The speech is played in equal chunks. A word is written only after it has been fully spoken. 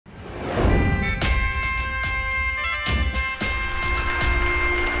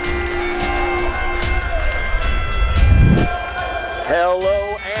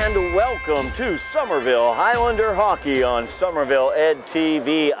Welcome to Somerville Highlander Hockey on Somerville Ed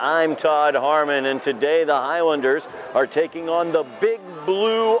TV. I'm Todd Harmon, and today the Highlanders are taking on the Big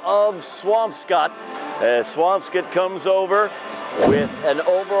Blue of Swampscott. As Swampscott comes over with an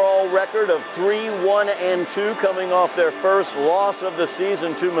overall record of 3-1-2, coming off their first loss of the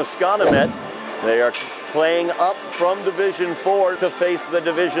season to Musconomet. They are playing up from Division 4 to face the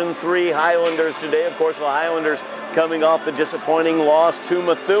Division 3 Highlanders today. Of course, the Highlanders coming off the disappointing loss to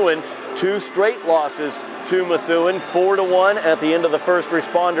Methuen. 2 straight losses to Methuen, 4-1 at the end of the First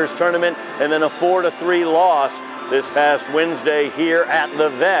Responders Tournament, and then a 4-3 loss this past Wednesday here at the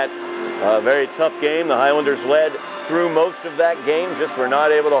Vet. A very tough game. The Highlanders led through most of that game, just were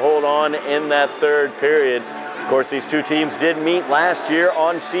not able to hold on in that third period. Of course, these two teams did meet last year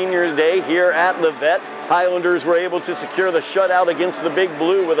on Seniors Day here at the Vet. Highlanders were able to secure the shutout against the Big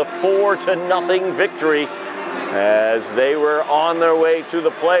Blue with a 4-0 victory as they were on their way to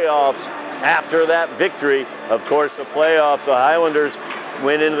the playoffs after that victory. Of course, the playoffs, the Highlanders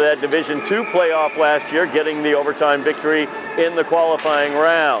went into that Division 2 playoff last year, getting the overtime victory in the qualifying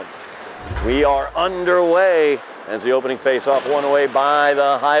round. We are underway as the opening face-off won away by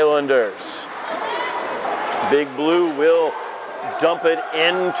the Highlanders. Big Blue will dump it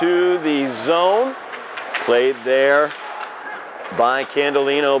into the zone. Played there by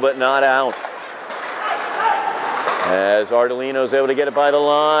Candelino, but not out. As Ardolino is able to get it by the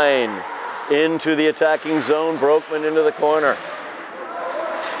line. Into the attacking zone, Brokeman into the corner.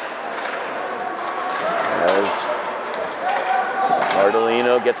 As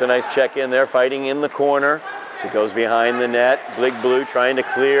Ardolino gets a nice check in there, fighting in the corner. So it goes behind the net. Big Blue trying to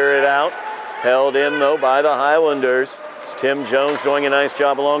clear it out. Held in, though, by the Highlanders. It's Tim Jones doing a nice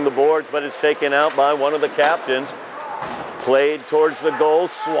job along the boards, but it's taken out by one of the captains. Played towards the goal,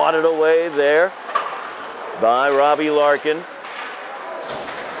 swatted away there by Robbie Larkin.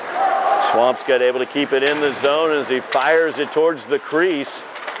 Swampscott able to keep it in the zone as he fires it towards the crease.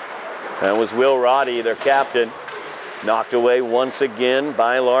 That was Will Roddy, their captain. Knocked away once again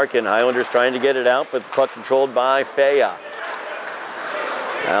by Larkin. Highlanders trying to get it out, but the puck controlled by Faya.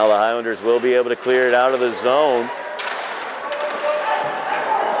 Now the Highlanders will be able to clear it out of the zone.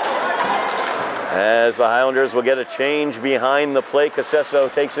 As the Highlanders will get a change behind the play,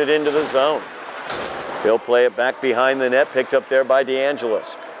 Casesso takes it into the zone. He'll play it back behind the net, picked up there by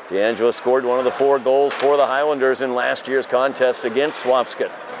DeAngelis. DeAngelis scored one of the 4 goals for the Highlanders in last year's contest against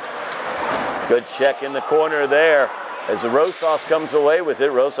Swampscott. Good check in the corner there as the Rosas comes away with it.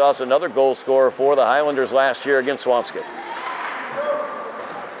 Rosas, another goal scorer for the Highlanders last year against Swampscott.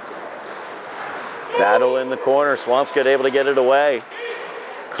 Battle in the corner, Swampscott able to get it away.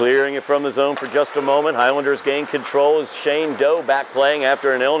 Clearing it from the zone for just a moment. Highlanders gain control as Shane Doe back playing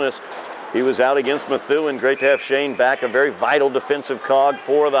after an illness. He was out against Methuen. Great to have Shane back, a very vital defensive cog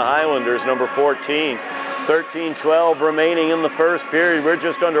for the Highlanders, number 14. 13-12 remaining in the first period. We're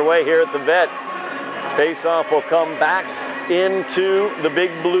just underway here at the Vet. Face-off will come back into the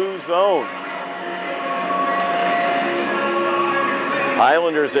Big Blue zone.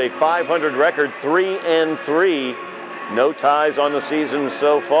 Highlanders a .500 record, 3-3. No ties on the season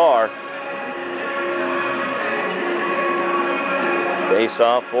so far.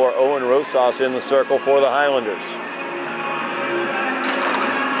 Face-off for Owen Rosas in the circle for the Highlanders.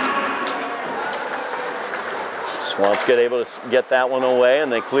 Swampscott able to get that one away,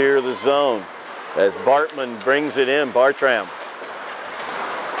 and they clear the zone as Bartman brings it in. Bartram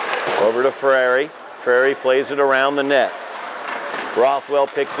over to Frary. Frary plays it around the net. Rothwell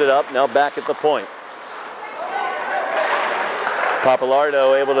picks it up, now back at the point.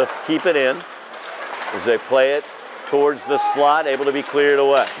 Papalardo able to keep it in as they play it towards the slot, able to be cleared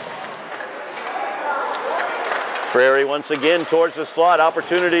away. Frary once again towards the slot,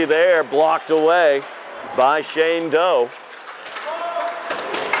 opportunity there, blocked away by Shane Doe.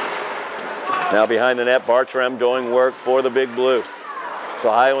 Now behind the net, Bartram doing work for the Big Blue.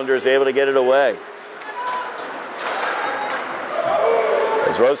 So Highlanders able to get it away.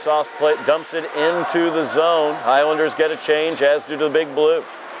 As Rosas dumps it into the zone, Highlanders get a change, as do the Big Blue.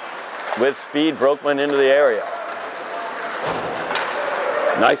 With speed, Brokeman into the area.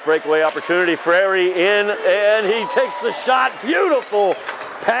 Nice breakaway opportunity, Frary in, and he takes the shot. Beautiful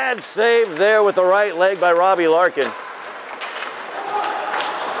pad save there with the right leg by Robbie Larkin.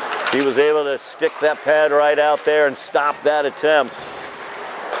 So he was able to stick that pad right out there and stop that attempt.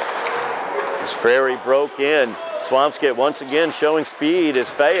 As Frary broke in. Swampscott once again showing speed as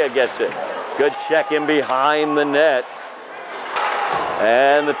Faya gets it. Good check in behind the net.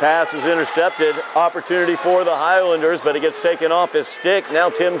 And the pass is intercepted. Opportunity for the Highlanders, but it gets taken off his stick. Now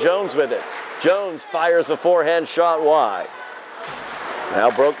Tim Jones with it. Jones fires the forehand shot wide. Now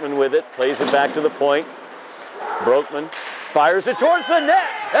Broekman with it, plays it back to the point. Broekman fires it towards the net,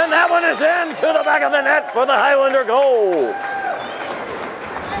 and that one is in to the back of the net for the Highlander goal.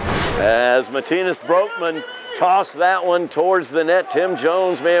 As Matthias Broekman tossed that one towards the net, Tim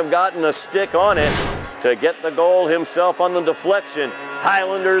Jones may have gotten a stick on it to get the goal himself on the deflection.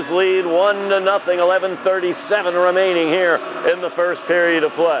 Highlanders lead 1-0, 11:37 remaining here in the first period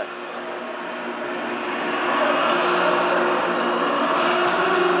of play.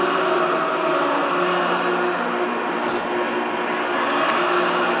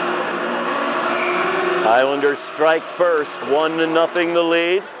 Highlanders strike first, 1-0 the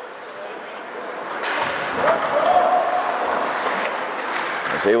lead.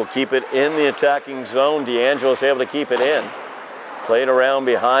 As they will keep it in the attacking zone, DeAngelo's able to keep it in. Played around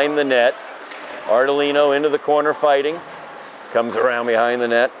behind the net. Ardolino into the corner fighting. Comes around behind the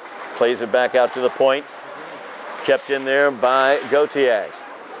net. Plays it back out to the point. Kept in there by Gauthier.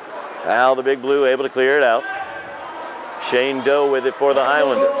 Now the Big Blue able to clear it out. Shane Doe with it for the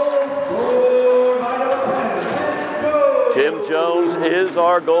Highlanders. Tim Jones is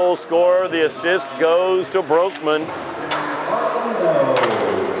our goal scorer. The assist goes to Broekman.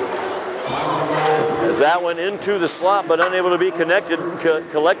 As that went into the slot but unable to be collected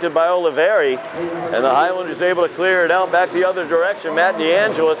by Oliveri. And the Highlanders able to clear it out back the other direction. Matt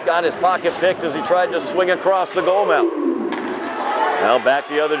DeAngelis got his pocket picked as he tried to swing across the goal mouth. Now back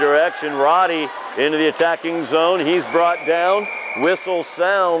the other direction. Roddy into the attacking zone. He's brought down. Whistle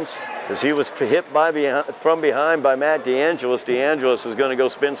sounds as he was hit from behind by Matt DeAngelis. DeAngelis is going to go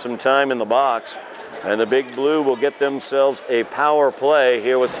spend some time in the box. And the Big Blue will get themselves a power play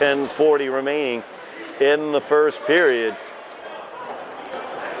here with 10:40 remaining in the first period.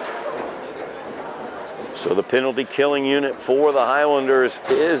 So the penalty killing unit for the Highlanders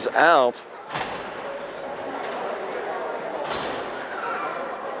is out.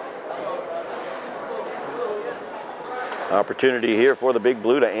 Opportunity here for the Big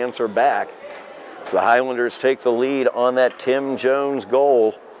Blue to answer back. So the Highlanders take the lead on that Tim Jones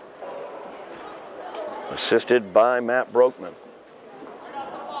goal, assisted by Matt Broekman.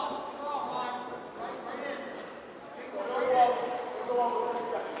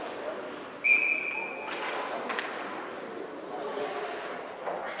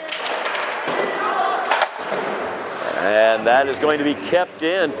 And that is going to be kept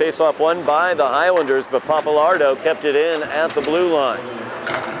in. Face-off won by the Highlanders, but Papalardo kept it in at the blue line.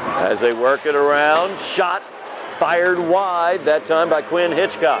 As they work it around, shot fired wide, that time by Quinn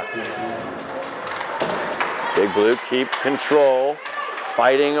Hitchcock. Big Blue keep control,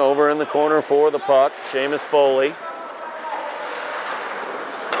 fighting over in the corner for the puck. Seamus Foley.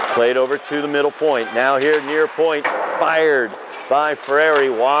 Played over to the middle point. Now here near point, fired by Frary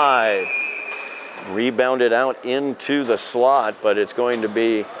wide. Rebounded out into the slot, but it's going to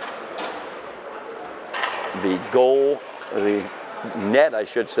be the goal, the net, I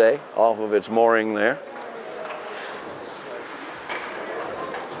should say, off of its mooring there.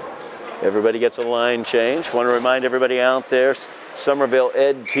 Everybody gets a line change. Want to remind everybody out there, Somerville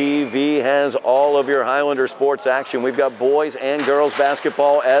Ed TV has all of your Highlander sports action. We've got boys and girls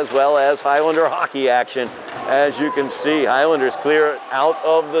basketball as well as Highlander hockey action. As you can see, Highlanders clear it out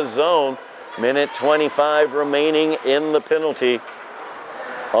of the zone. Minute 25 remaining in the penalty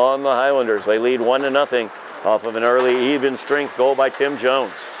on the Highlanders. They lead 1-0 off of an early even strength goal by Tim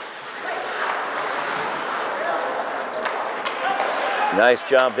Jones. Nice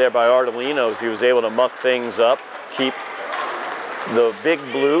job there by Ardolino as he was able to muck things up, keep the Big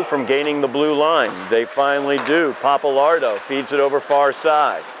Blue from gaining the blue line. They finally do. Papalardo feeds it over far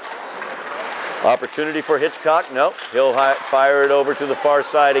side. Opportunity for Hitchcock. Nope. He'll fire it over to the far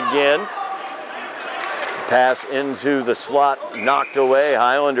side again. Pass into the slot, knocked away.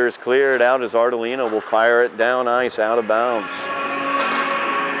 Highlanders clear it out as Ardolino will fire it down ice, out of bounds.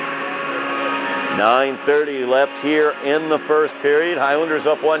 9:30 left here in the first period. Highlanders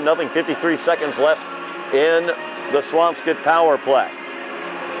up 1-0, 53 seconds left in the Swampscott power play.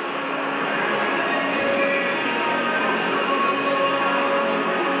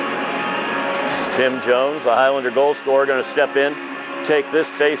 It's Tim Jones, the Highlander goal scorer, going to step in, take this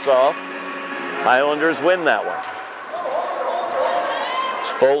face-off. Highlanders win that one. As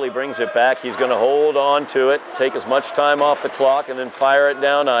Foley brings it back, he's going to hold on to it, take as much time off the clock, and then fire it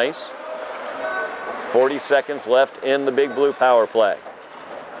down ice. 40 seconds left in the Big Blue power play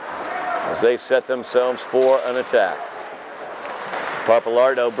as they set themselves for an attack.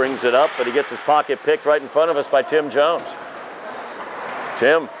 Papalardo brings it up, but he gets his pocket picked right in front of us by Tim Jones.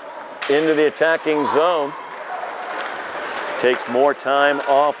 Tim into the attacking zone. Takes more time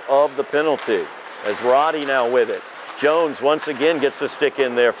off of the penalty as Roddy now with it. Jones once again gets the stick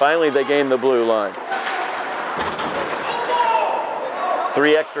in there. Finally, they gain the blue line.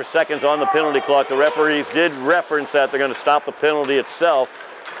 3 extra seconds on the penalty clock. The referees did reference that they're going to stop the penalty itself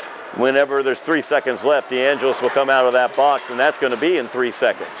whenever there's 3 seconds left. DeAngelis will come out of that box, and that's going to be in 3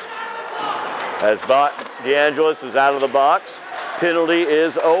 seconds. As DeAngelis is out of the box, penalty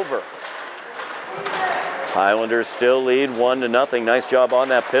is over. Highlanders still lead 1-0. Nice job on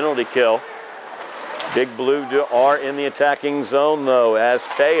that penalty kill. Big Blue are in the attacking zone, though, as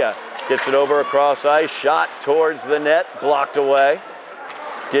Faya gets it over across ice. Shot towards the net, blocked away.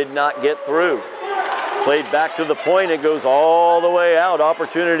 Did not get through. Played back to the point. It goes all the way out.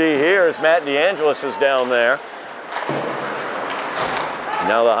 Opportunity here as Matt DeAngelis is down there.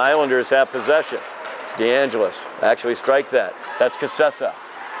 Now the Highlanders have possession. It's DeAngelis. Actually strike that. That's Cassessa.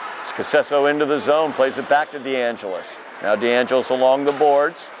 It's Cassessa into the zone. Plays it back to DeAngelis. Now DeAngelis along the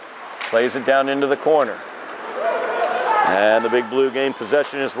boards. Plays it down into the corner. And the Big Blue gain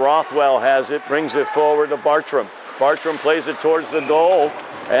possession as Rothwell has it. Brings it forward to Bartram. Bartram plays it towards the goal.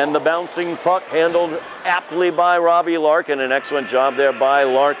 And the bouncing puck handled aptly by Robbie Larkin. An excellent job there by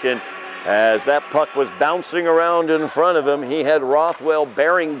Larkin. As that puck was bouncing around in front of him, he had Rothwell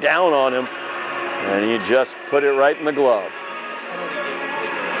bearing down on him. And he just put it right in the glove.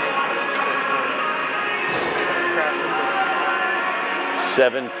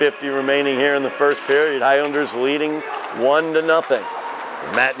 .750 remaining here in the first period. Highlanders leading 1-0.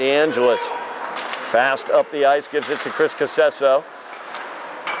 Matt DeAngelis fast up the ice, gives it to Chris Cassesso.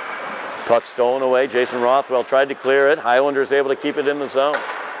 Puck stolen away. Jason Rothwell tried to clear it. Highlanders able to keep it in the zone.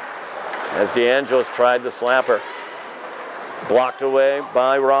 As DeAngelis tried the slapper. Blocked away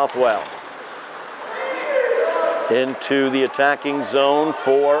by Rothwell. Into the attacking zone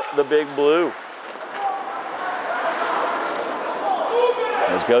for the Big Blue.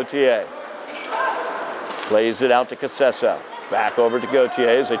 As Gauthier plays it out to Cassesso. Back over to Gauthier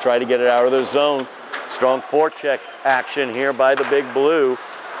as they try to get it out of their zone. Strong forecheck action here by the Big Blue.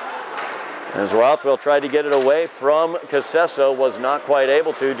 As Rothwell tried to get it away from Cassesso, was not quite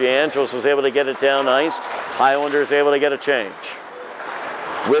able to. DeAngelis was able to get it down ice. Highlanders able to get a change.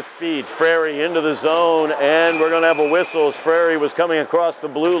 With speed, Frary into the zone, and we're going to have a whistle as Frary was coming across the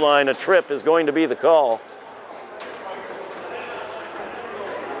blue line. A trip is going to be the call.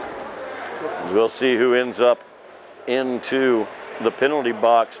 We'll see who ends up into the penalty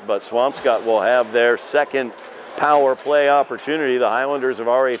box, but Swampscott will have their second power play opportunity. The Highlanders have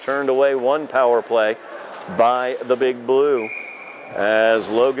already turned away one power play by the Big Blue, as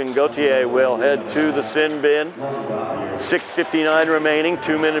Logan Gauthier will head to the sin bin. 6:59 remaining,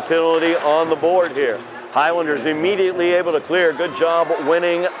 2-minute penalty on the board here. Highlanders immediately able to clear. Good job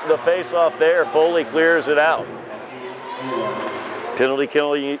winning the face-off there. Foley clears it out. Penalty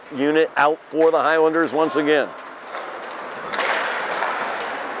kill unit out for the Highlanders once again.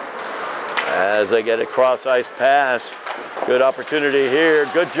 As they get a cross-ice pass. Good opportunity here.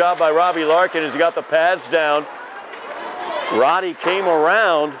 Good job by Robbie Larkin as he got the pads down. Roddy came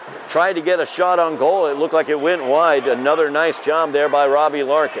around, tried to get a shot on goal. It looked like it went wide. Another nice job there by Robbie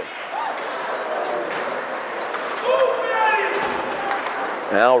Larkin.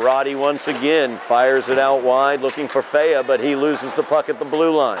 Now Roddy once again fires it out wide, looking for Faya, but he loses the puck at the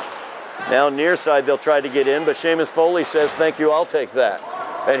blue line. Now near side they'll try to get in, but Seamus Foley says, "Thank you, I'll take that."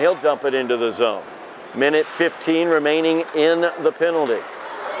 And he'll dump it into the zone. Minute 15 remaining in the penalty.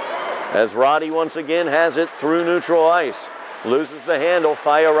 As Roddy once again has it through neutral ice. Loses the handle,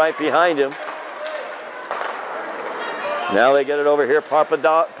 Faya right behind him. Now they get it over here,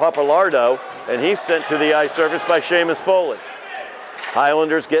 Papalardo, and he's sent to the ice surface by Seamus Foley.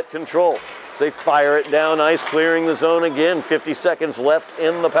 Highlanders get control. So they fire it down ice, clearing the zone again. 50 seconds left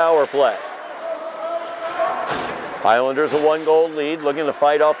in the power play. Highlanders a 1-goal lead, looking to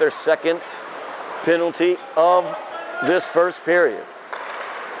fight off their second penalty of this first period.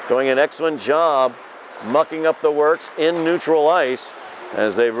 Doing an excellent job mucking up the works in neutral ice,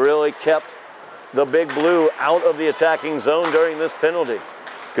 as they've really kept the Big Blue out of the attacking zone during this penalty.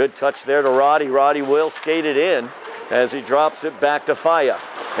 Good touch there to Roddy. Roddy will skate it in as he drops it back to Faya.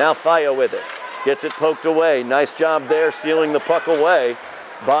 Now Faya with it. Gets it poked away. Nice job there stealing the puck away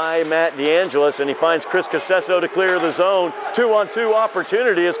by Matt DeAngelis, and he finds Chris Cassesso to clear the zone. 2-on-2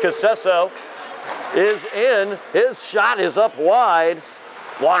 opportunity as Cassesso is in. His shot is up wide.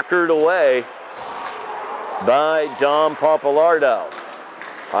 Blockered away by Dom Papalardo.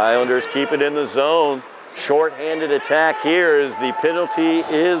 Highlanders keep it in the zone. Short-handed attack here as the penalty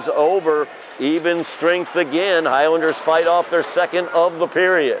is over. Even strength again. Highlanders fight off their second of the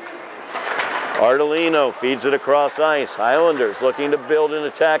period. Ardolino feeds it across ice. Highlanders looking to build an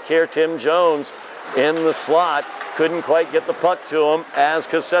attack here. Tim Jones in the slot. couldn't quite get the puck to him as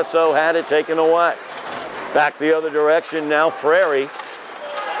Casesso had it taken away. Back the other direction now, Frary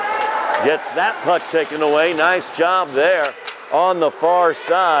gets that puck taken away. Nice job there on the far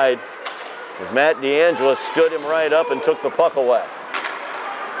side as Matt DeAngelis stood him right up and took the puck away.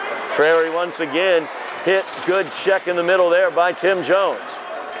 Frary once again hit, good check in the middle there by Tim Jones.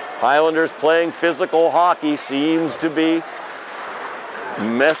 Highlanders playing physical hockey seems to be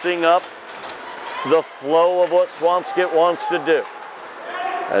messing up the flow of what Swampscott wants to do.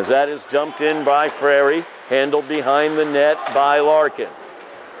 As that is dumped in by Frary, handled behind the net by Larkin.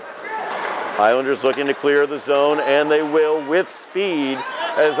 Highlanders looking to clear the zone, and they will with speed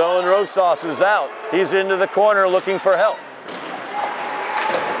as Owen Rosas is out. He's into the corner looking for help.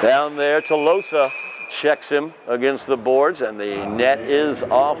 Down there, Tolosa checks him against the boards, and the net is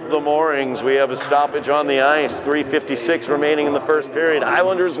off the moorings. We have a stoppage on the ice. 3:56 remaining in the first period.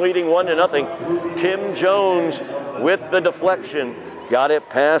 Highlanders leading 1-0. Tim Jones with the deflection. Got it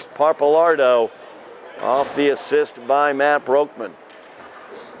past Papalardo off the assist by Matt Broekman.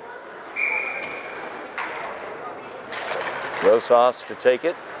 Rosas to take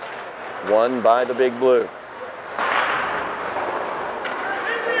it. Won by the Big Blue.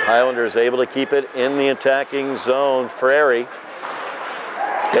 Highlanders able to keep it in the attacking zone. Frary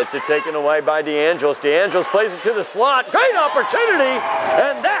gets it taken away by DeAngelis. DeAngelis plays it to the slot. Great opportunity,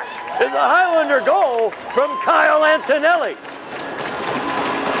 and that is a Highlander goal from Kyle Antonelli.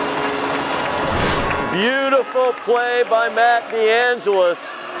 Beautiful play by Matt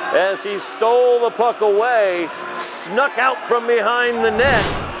DeAngelis as he stole the puck away, snuck out from behind the net,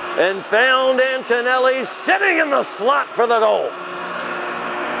 and found Antonelli sitting in the slot for the goal.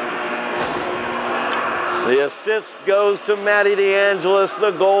 The assist goes to Matty DeAngelis.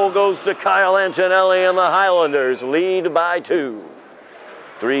 The goal goes to Kyle Antonelli, and the Highlanders lead by 2.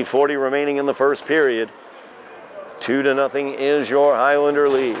 3:40 remaining in the first period. 2-0 is your Highlander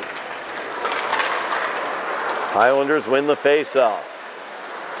lead. Highlanders win the face-off.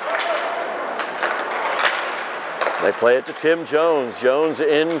 They play it to Tim Jones. Jones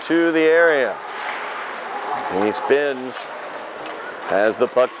into the area. He spins, has the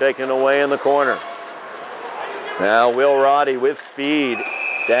puck taken away in the corner. Now Will Roddy with speed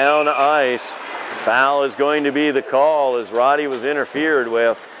down ice. Foul is going to be the call as Roddy was interfered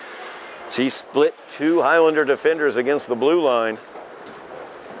with. He split 2 Highlander defenders against the blue line.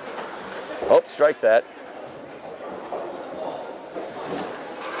 Oh, strike that.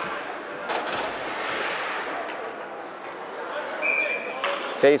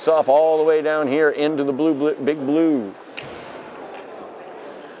 Face off all the way down here into the Big Blue.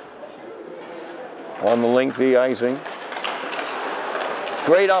 On the lengthy icing.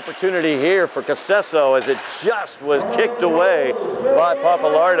 Great opportunity here for Casesso as it just was kicked away by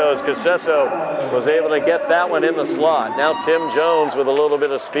Papalardo as Casesso was able to get that one in the slot. Now Tim Jones with a little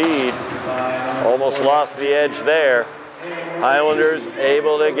bit of speed. Almost lost the edge there. Highlanders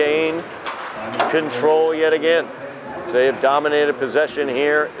able to gain control yet again. So they have dominated possession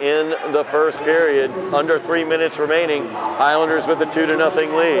here in the first period. Under 3 minutes remaining. Highlanders with a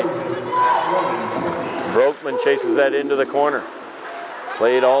 2-0 lead. Broekman chases that into the corner.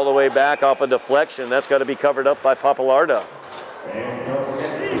 Played all the way back off a deflection. That's got to be covered up by Papalardo.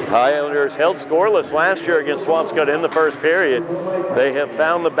 Highlanders held scoreless last year against Swampscott in the first period. They have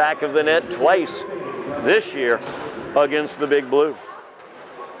found the back of the net twice this year against the Big Blue.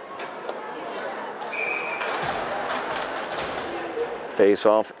 Face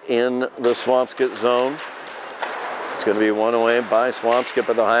off in the Swampscott zone. It's going to be one away by Swampscott,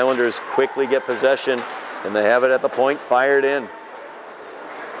 but the Highlanders quickly get possession, and they have it at the point, fired in.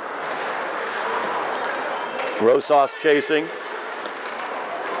 Rosas chasing.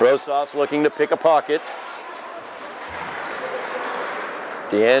 Rosas looking to pick a pocket.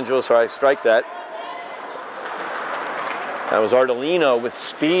 DeAngelis, sorry, strike that. That was Ardolino with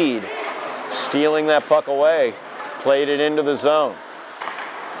speed, stealing that puck away, played it into the zone.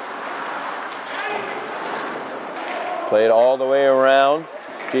 Played all the way around.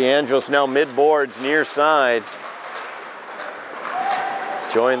 DeAngelis now mid-boards, near side.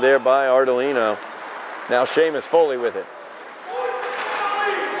 Joined there by Ardolino. Now Seamus Foley with it.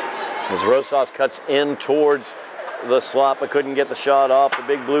 As Rosas cuts in towards the slot but couldn't get the shot off. The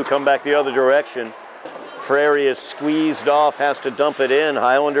Big Blue come back the other direction. Frary is squeezed off, has to dump it in.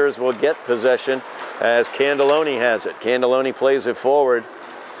 Highlanders will get possession as Candoloni has it. Candoloni plays it forward.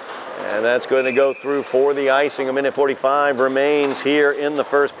 And that's going to go through for the icing. 1:45 remains here in the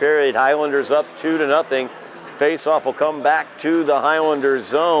first period. Highlanders up 2-0. Face-off will come back to the Highlanders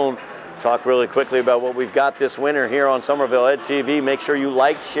zone. talk really quickly about what we've got this winter here on Somerville Ed TV. Make sure you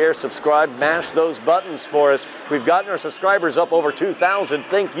like, share, subscribe, mash those buttons for us. We've gotten our subscribers up over 2,000.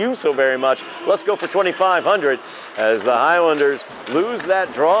 Thank you so very much. Let's go for 2,500 as the Highlanders lose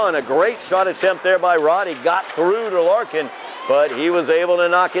that draw, and a great shot attempt there by Roddy. Got through to Larkin, but he was able to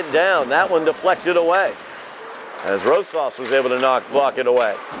knock it down. That one deflected away as Rosas was able to block it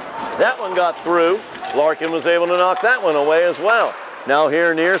away. That one got through. Larkin was able to knock that one away as well. Now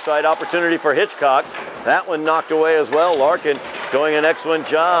here near side, opportunity for Hitchcock. That one knocked away as well. Larkin doing an excellent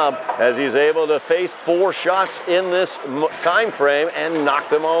job as he's able to face 4 shots in this time frame and knock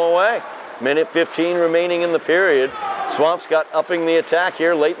them all away. Minute 15 remaining in the period. Swampscott upping the attack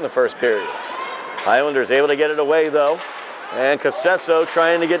here late in the first period. Highlanders able to get it away though. And Casesso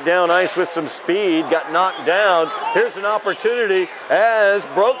trying to get down ice with some speed, got knocked down. Here's an opportunity as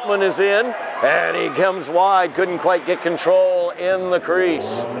Brokman is in, and he comes wide, couldn't quite get control in the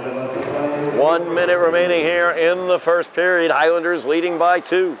crease. 1 minute remaining here in the first period. Highlanders leading by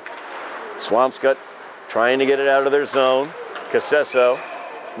 2. Swampscott trying to get it out of their zone. Casesso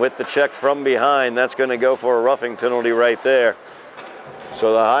with the check from behind. That's going to go for a roughing penalty right there.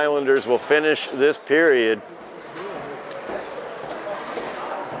 So the Highlanders will finish this period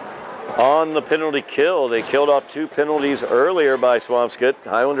on the penalty kill. They killed off 2 penalties earlier by Swampscott.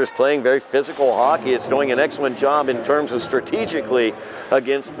 Highlanders playing very physical hockey. It's doing an excellent job in terms of strategically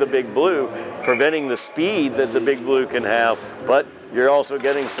against the Big Blue, preventing the speed that the Big Blue can have, but you're also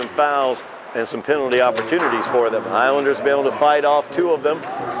getting some fouls and some penalty opportunities for them. Highlanders have been able to fight off 2 of them.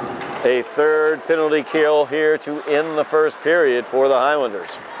 A 3rd penalty kill here to end the first period for the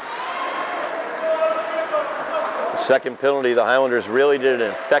Highlanders. Second penalty, the Highlanders really did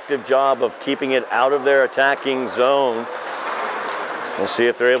an effective job of keeping it out of their attacking zone. We'll see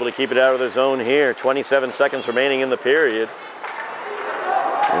if they're able to keep it out of their zone here. 27 seconds remaining in the period.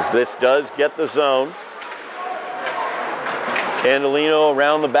 As this does get the zone. Candelino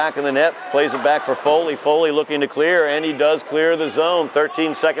around the back of the net, plays it back for Foley. Foley looking to clear, and he does clear the zone.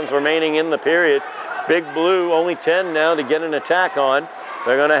 13 seconds remaining in the period. Big Blue, only 10 now to get an attack on.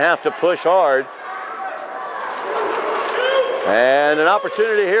 They're going to have to push hard. And an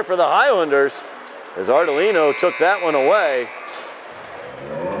opportunity here for the Highlanders as Ardolino took that one away.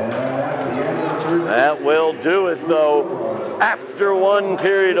 That will do it though. After 1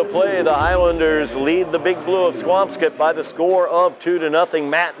 period of play, the Highlanders lead the Big Blue of Swampscott by the score of 2-0.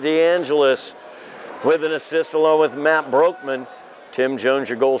 Matt DeAngelis with an assist along with Matt Brokman. Tim Jones,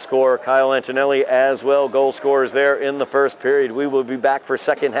 your goal scorer. Kyle Antonelli as well, goal scorers there in the first period. We will be back for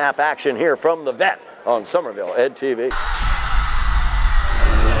second half action here from the Vet on Somerville Ed TV.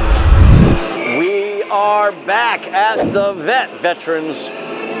 We are back at the Vet Veterans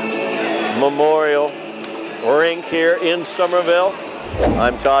Memorial Rink here in Somerville.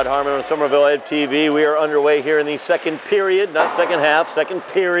 I'm Todd Harmon on Somerville Ed TV. We are underway here in the second period, not second half, second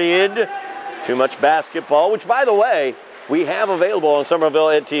period. Too much basketball, which by the way, we have available on Somerville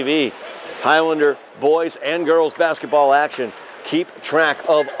Ed TV. Highlander boys and girls basketball action. Keep track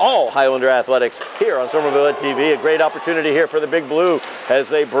of all Highlander athletics here on Somerville Ed TV. A great opportunity here for the Big Blue as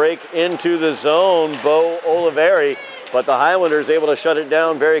they break into the zone. Bo Oliveri, but the Highlanders able to shut it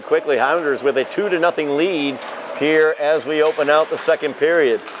down very quickly. Highlanders with a 2-0 lead here as we open out the second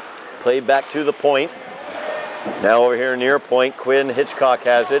period. Played back to the point. Now over here near point, Quinn Hitchcock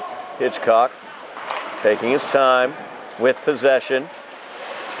has it. Hitchcock taking his time with possession.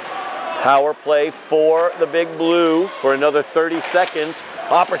 Power play for the Big Blue for another 30 seconds.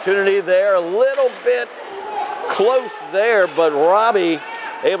 Opportunity there, a little bit close there, but Robbie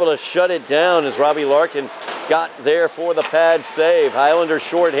able to shut it down as Robbie Larkin got there for the pad save. Highlanders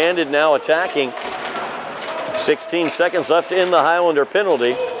short-handed now attacking. 16 seconds left in the Highlander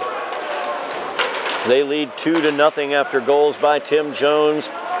penalty. So they lead 2-0 after goals by Tim Jones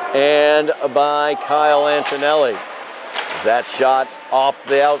and by Kyle Antonelli. That shot off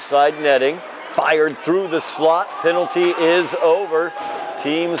the outside netting, fired through the slot. Penalty is over.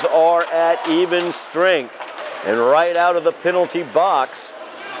 Teams are at even strength. And right out of the penalty box,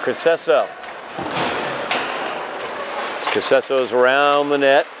 Casesso. Casesso is around the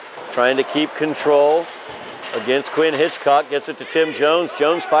net, trying to keep control against Quinn Hitchcock. Gets it to Tim Jones.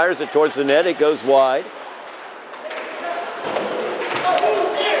 Jones fires it towards the net. It goes wide.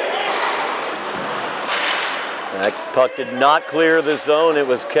 That puck did not clear the zone. It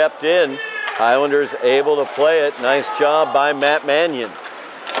was kept in. Highlanders able to play it. Nice job by Matt Mannion.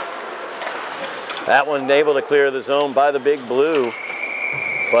 That one able to clear the zone by the Big Blue.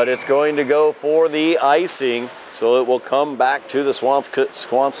 But it's going to go for the icing. So it will come back to the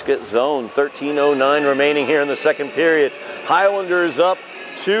Swampscott zone. 13:09 remaining here in the second period. Highlanders up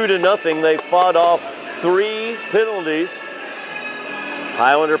 2-0. They fought off 3 penalties.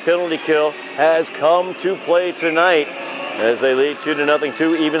 Highlander penalty kill has come to play tonight as they lead 2-0.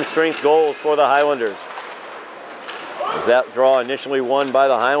 2 even strength goals for the Highlanders. As that draw initially won by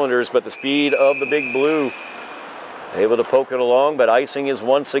the Highlanders, but the speed of the Big Blue able to poke it along, but icing is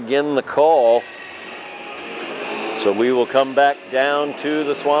once again the call. So we will come back down to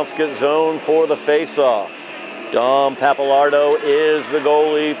the Swampscott zone for the face-off. Dom Papalardo is the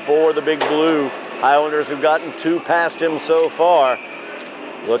goalie for the Big Blue. Highlanders have gotten 2 past him so far.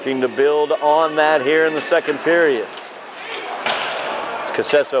 Looking to build on that here in the second period.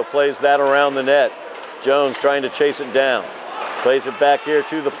 Casesso plays that around the net. Jones trying to chase it down. Plays it back here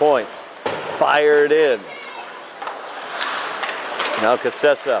to the point. Fired in. Now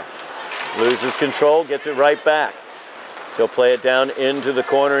Casesso loses control, gets it right back. So he'll play it down into the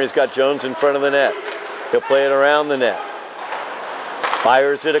corner. He's got Jones in front of the net. He'll play it around the net.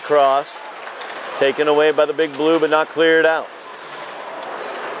 Fires it across. Taken away by the Big Blue, but not cleared out.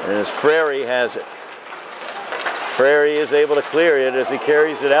 And as Frary has it. Frary is able to clear it as he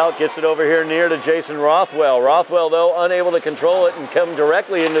carries it out, gets it over here near to Jason Rothwell. Rothwell, though, unable to control it and come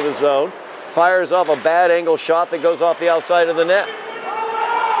directly into the zone. Fires off a bad angle shot that goes off the outside of the net.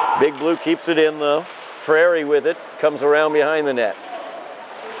 Big Blue keeps it in, though. Frary with it, comes around behind the net.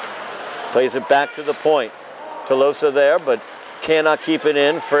 Plays it back to the point. Tolosa there, but cannot keep it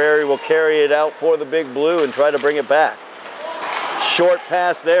in. Frary will carry it out for the Big Blue and try to bring it back. Short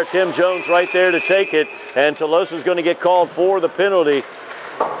pass there. Tim Jones right there to take it. And Tolosa is going to get called for the penalty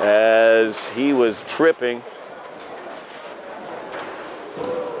as he was tripping.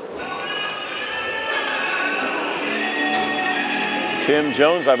 Tim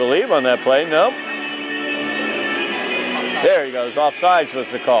Jones, I believe, on that play. Nope. There he goes. Offsides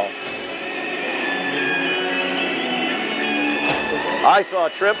was the call. I saw a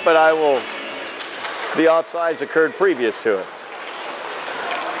trip, but the offsides occurred previous to it.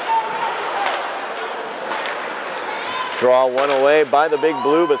 Draw one away by the Big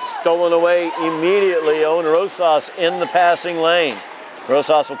Blue, but stolen away immediately. Owen Rosas in the passing lane.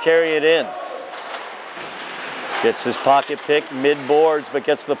 Rosas will carry it in. Gets his pocket pick mid-boards, but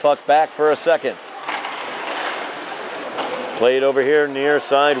gets the puck back for a second. Played over here near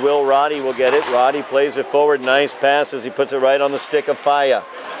side. Will Roddy will get it. Roddy plays it forward. Nice pass as he puts it right on the stick of Faya.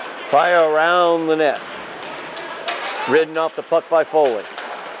 Faya around the net. Ridden off the puck by Foley.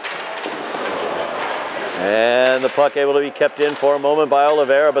 And the puck able to be kept in for a moment by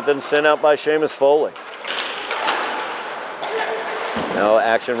Oliveira, but then sent out by Seamus Foley. Now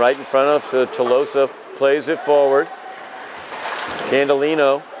action right in front of Tolosa. Plays it forward.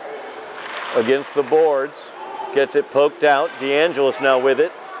 Candelino against the boards. Gets it poked out. DeAngelis now with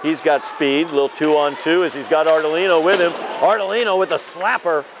it. He's got speed. Little 2-on-2 as he's got Ardolino with him. Ardolino with a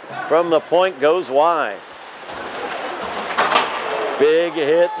slapper from the point goes wide. Big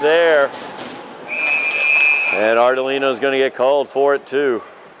hit there. And Ardolino's going to get called for it too.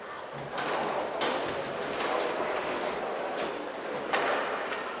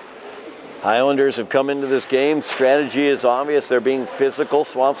 Highlanders have come into this game. Strategy is obvious. They're being physical.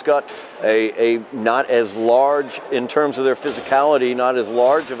 Swampscott, a not as large in terms of their physicality, not as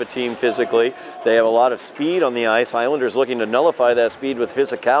large of a team physically. They have a lot of speed on the ice. Highlanders looking to nullify that speed with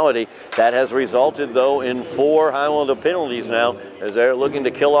physicality. That has resulted, though, in 4 Highlander penalties now, as they're looking to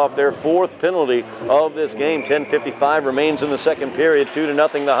kill off their 4th penalty of this game. 10:55 remains in the second period.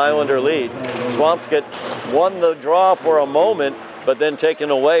 2-0 the Highlander lead. Swampscott won the draw for a moment, but then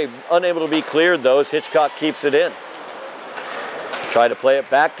taken away. Unable to be cleared, though, as Hitchcock keeps it in. Try to play it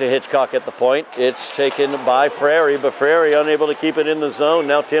back to Hitchcock at the point. It's taken by Frary, but Frary unable to keep it in the zone.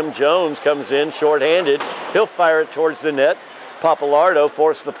 Now Tim Jones comes in shorthanded. He'll fire it towards the net. Papalardo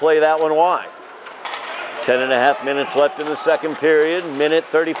forced to play that one wide. 10.5 minutes left in the second period. Minute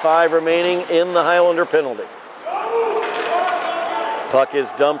 35 remaining in the Highlander penalty. Puck is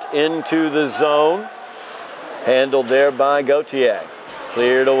dumped into the zone. Handled there by Gauthier.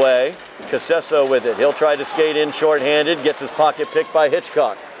 Cleared away. Casesso with it. He'll try to skate in shorthanded. Gets his pocket picked by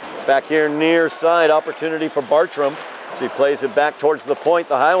Hitchcock. Back here near side. Opportunity for Bartram. As he plays it back towards the point,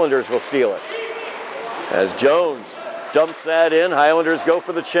 the Highlanders will steal it. As Jones dumps that in, Highlanders go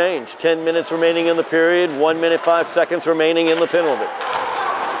for the change. 10 minutes remaining in the period. 1 minute 5 seconds remaining in the penalty.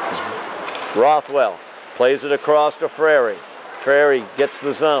 As Rothwell plays it across to Frary. Frary gets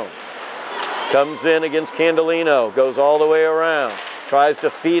the zone. Comes in against Candelino, goes all the way around. Tries to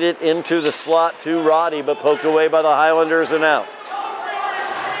feed it into the slot to Roddy, but poked away by the Highlanders and out.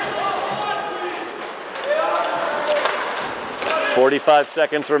 .45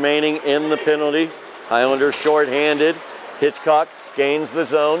 seconds remaining in the penalty. Highlanders short-handed. Hitchcock gains the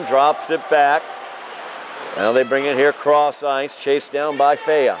zone, drops it back. Now they bring it here cross ice, chased down by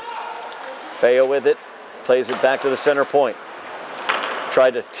Fea. Fea with it, plays it back to the center point.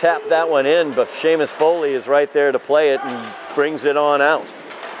 Tried to tap that one in, but Seamus Foley is right there to play it and brings it on out.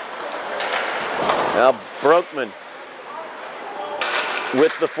 Now Broekman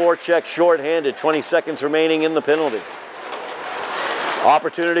with the forecheck shorthanded, 20 seconds remaining in the penalty.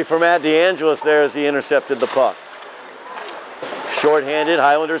 Opportunity for Matt DeAngelis there as he intercepted the puck. Shorthanded,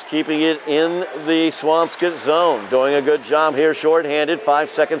 Highlanders keeping it in the Swampscott zone. Doing a good job here shorthanded, 5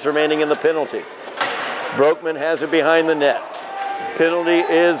 seconds remaining in the penalty. Broekman has it behind the net. Penalty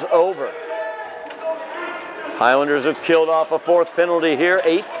is over. Highlanders have killed off a fourth penalty here.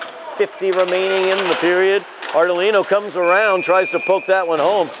 8:50 remaining in the period. Ardolino comes around, tries to poke that one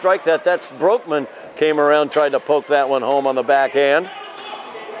home. Strike that. That's Broekman. Came around, tried to poke that one home on the backhand.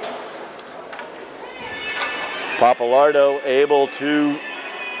 Papalardo able to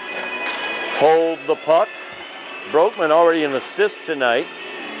hold the puck. Broekman already an assist tonight.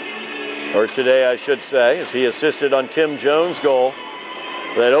 Or today, I should say, as he assisted on Tim Jones' goal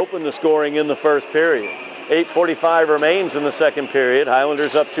that opened the scoring in the first period. 8:45 remains in the second period.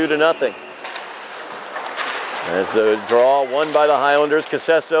 Highlanders up 2-0. As the draw won by the Highlanders,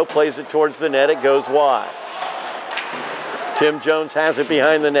 Casesso plays it towards the net. It goes wide. Tim Jones has it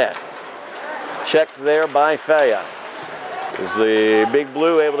behind the net. Checked there by Fea. Is the Big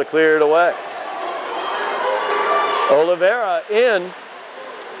Blue able to clear it away? Oliveira in.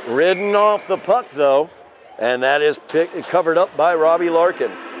 Ridden off the puck, though, and that is covered up by Robbie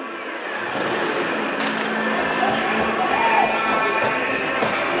Larkin.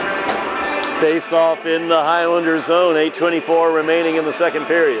 Face-off in the Highlander zone, 8:24 remaining in the second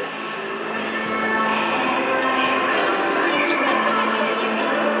period.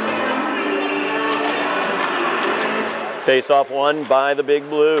 Face-off won by the Big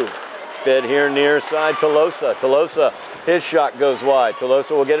Blue. Fed here near side Tolosa. Tolosa, his shot goes wide.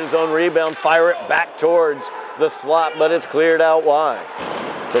 Tolosa will get his own rebound, fire it back towards the slot, but it's cleared out wide.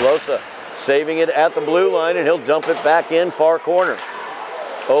 Tolosa saving it at the blue line, and he'll dump it back in far corner.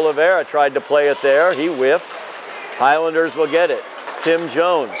 Oliveira tried to play it there. He whiffed. Highlanders will get it. Tim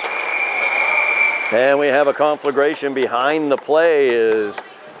Jones. And we have a conflagration behind the play as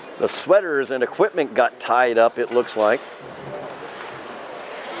the sweaters and equipment got tied up, it looks like.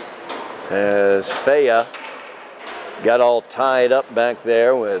 As Fea got all tied up back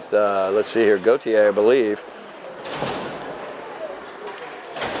there with, let's see here, Gauthier, I believe.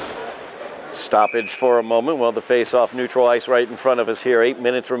 Stoppage for a moment while the face-off neutral ice right in front of us here. 8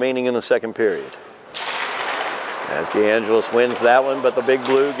 minutes remaining in the second period. As DeAngelis wins that one, but the Big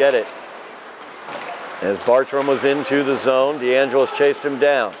Blue get it. As Bartram was into the zone, DeAngelis chased him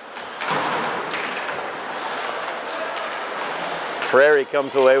down. Frary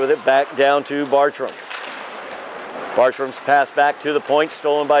comes away with it, back down to Bartram. Bartram's pass back to the point,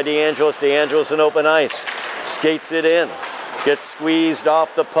 stolen by DeAngelis. DeAngelis in open ice, skates it in, gets squeezed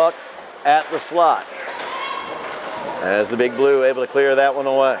off the puck at the slot. As the Big Blue able to clear that one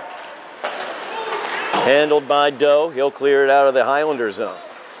away. Handled by Doe, he'll clear it out of the Highlander zone.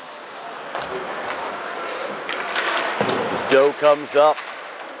 As Doe comes up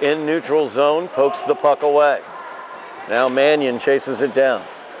in neutral zone, pokes the puck away. Now Mannion chases it down.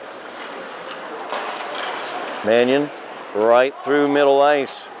 Mannion right through middle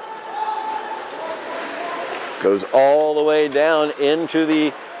ice. Goes all the way down into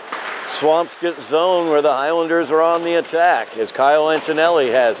the Swampscott zone where the Highlanders are on the attack as Kyle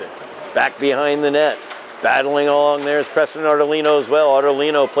Antonelli has it. Back behind the net. Battling along there is Preston Ardolino as well.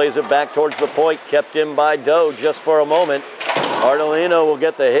 Ardolino plays it back towards the point, kept in by Doe just for a moment. Ardolino will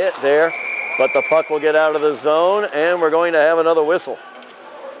get the hit there, but the puck will get out of the zone, and we're going to have another whistle.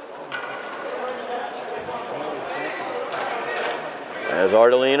 As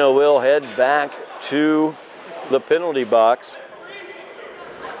Ardolino will head back to the penalty box.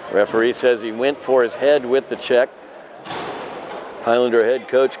 Referee says he went for his head with the check. Highlander head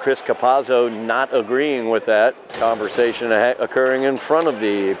coach Chris Capazzo not agreeing with that. Conversation occurring in front of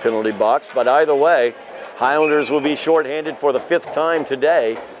the penalty box, but either way, Highlanders will be shorthanded for the 5th time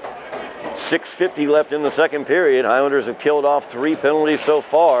today. 6:50 left in the second period. Highlanders have killed off 3 penalties so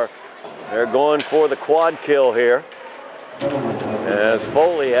far. They're going for the quad kill here. As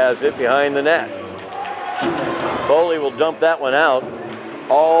Foley has it behind the net. Foley will dump that one out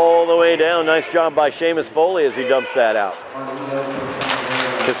all the way down. Nice job by Seamus Foley as he dumps that out.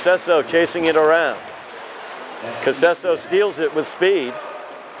 Casesso chasing it around. Casesso steals it with speed.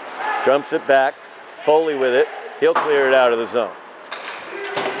 Jumps it back. Foley with it. He'll clear it out of the zone.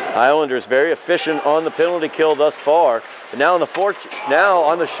 Highlanders very efficient on the penalty kill thus far. And now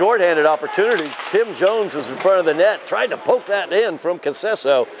on the shorthanded opportunity, Tim Jones was in front of the net, tried to poke that in from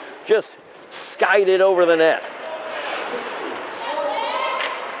Casesso, just skied it over the net.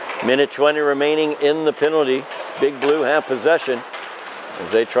 Minute 20 remaining in the penalty. Big Blue have possession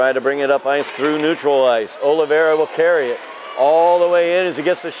as they try to bring it up ice through neutral ice. Oliveira will carry it all the way in as he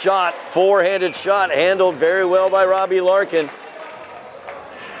gets the shot. Four-handed shot handled very well by Robbie Larkin.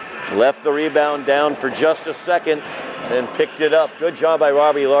 Left the rebound down for just a second and picked it up. Good job by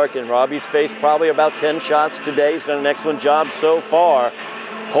Robbie Larkin. Robbie's faced probably about 10 shots today. He's done an excellent job so far,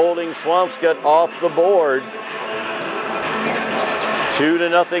 holding Swampscott off the board.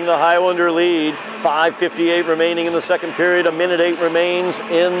 2-0 the Highlander lead. 5:58 remaining in the second period. A minute 8 remains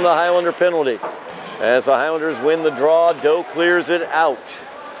in the Highlander penalty. As the Highlanders win the draw, Doe clears it out.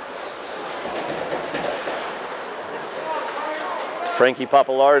 Frankie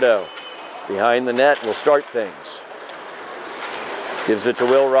Papalardo behind the net will start things. Gives it to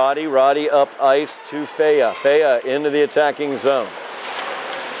Will Roddy. Roddy up ice to Fea. Fea into the attacking zone.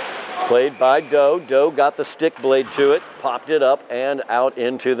 Played by Doe. Doe got the stick blade to it, popped it up and out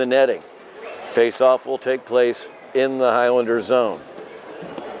into the netting. Face-off will take place in the Highlander zone.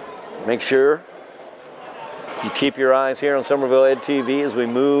 Make sure you keep your eyes here on Somerville Ed TV as we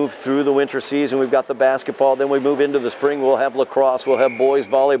move through the winter season. We've got the basketball, then we move into the spring. We'll have lacrosse, we'll have boys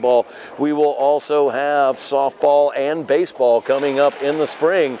volleyball. We will also have softball and baseball coming up in the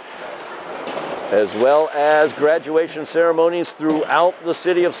spring, as well as graduation ceremonies throughout the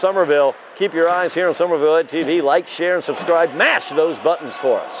city of Somerville. Keep your eyes here on Somerville Ed TV. Like, share, and subscribe. Mash those buttons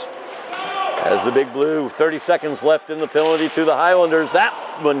for us. As the Big Blue, 30 seconds left in the penalty to the Highlanders. That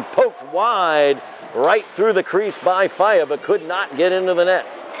one poked wide right through the crease by Faya, but could not get into the net.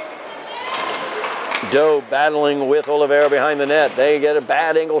 Doe battling with Oliveira behind the net. They get a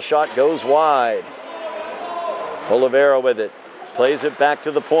bad angle shot, goes wide. Oliveira with it. Plays it back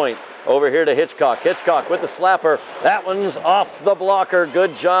to the point. Over here to Hitchcock. Hitchcock with the slapper. That one's off the blocker.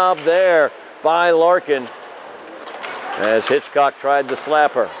 Good job there by Larkin as Hitchcock tried the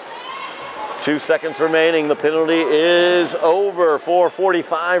slapper. 2 seconds remaining. The penalty is over.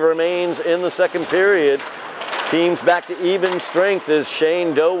 4:45 remains in the second period. Teams back to even strength as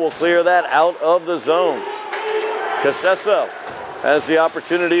Shane Doe will clear that out of the zone. Casesso has the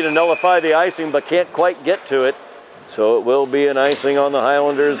opportunity to nullify the icing but can't quite get to it. So it will be an icing on the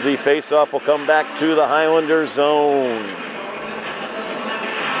Highlanders. The face-off will come back to the Highlander zone.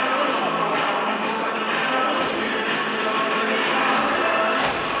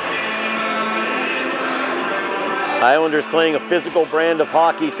 Highlanders playing a physical brand of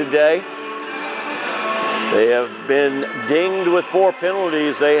hockey today. They have been dinged with 4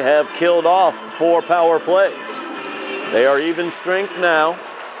 penalties. They have killed off 4 power plays. They are even strength now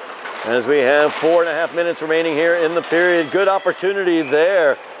as we have 4.5 minutes remaining here in the period. Good opportunity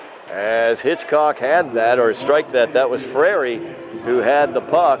there as Hitchcock had that, or strike that. That was Frary who had the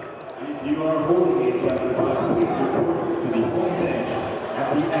puck.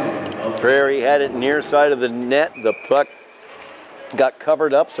 Frary had it near side of the net. The puck got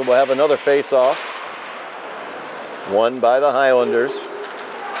covered up, so we'll have another face-off. Won by the Highlanders.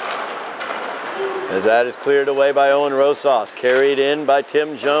 As that is cleared away by Owen Rosas. Carried in by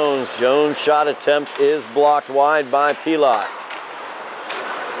Tim Jones. Jones' shot attempt is blocked wide by Pilat.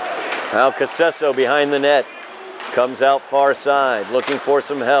 Now Casesso behind the net. Comes out far side, looking for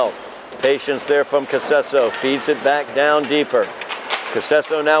some help. Patience there from Casesso. Feeds it back down deeper.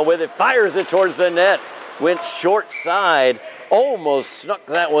 Casesso now with it, fires it towards the net. Went short side, almost snuck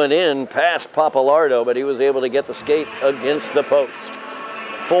that one in past Papalardo, but he was able to get the skate against the post.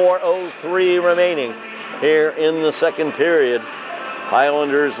 4:03 remaining here in the second period.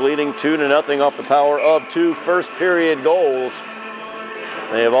 Highlanders leading 2-0 off the power of 2 first period goals.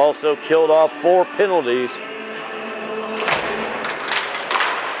 They have also killed off 4 penalties.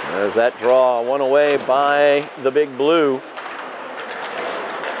 There's that draw, one away by the Big Blue.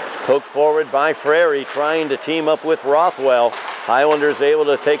 Poked forward by Frary, trying to team up with Rothwell. Highlanders able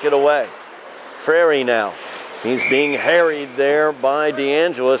to take it away. Frary now. He's being harried there by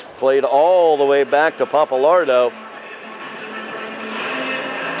DeAngelis. Played all the way back to Papalardo.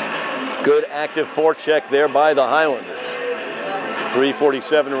 Good active forecheck there by the Highlanders.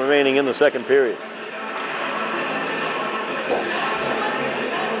 3:47 remaining in the second period.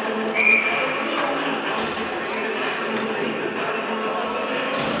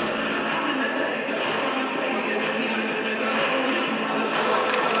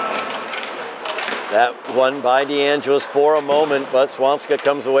 That one by DeAngelis for a moment, but Swampscott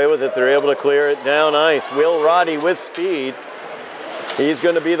comes away with it. They're able to clear it down ice. Will Roddy with speed. He's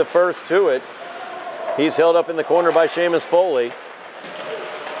going to be the first to it. He's held up in the corner by Seamus Foley.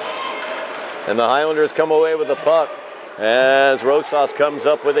 And the Highlanders come away with the puck as Rosas comes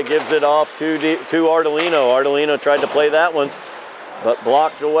up with it, gives it off to Ardolino. Ardolino tried to play that one, but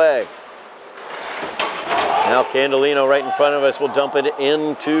blocked away. Now Candelino right in front of us will dump it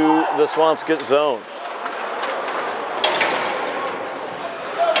into the Swampscott zone.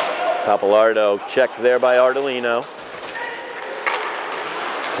 Papalardo checked there by Ardolino.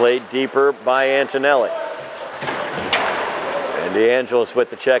 Played deeper by Antonelli. And DeAngelis with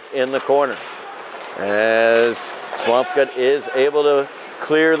the check in the corner. As Swampscott is able to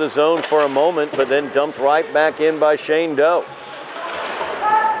clear the zone for a moment, but then dumped right back in by Shane Doe.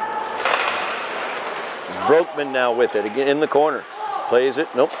 It's Broekman now with it, again in the corner. Plays it,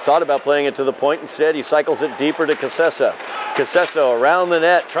 nope, thought about playing it to the point. Instead, he cycles it deeper to Casesso. Casesso around the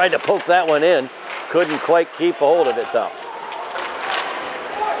net, tried to poke that one in. Couldn't quite keep a hold of it, though.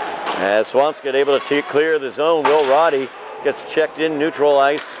 As Swampscott able to clear the zone, Will Roddy gets checked in neutral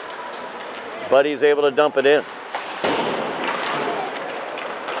ice, but he's able to dump it in.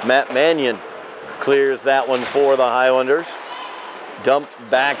 Matt Mannion clears that one for the Highlanders. Dumped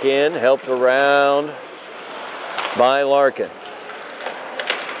back in, helped around by Larkin.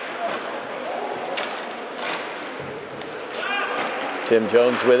 Tim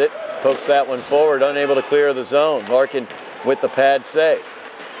Jones with it, pokes that one forward, unable to clear the zone. Larkin with the pad save.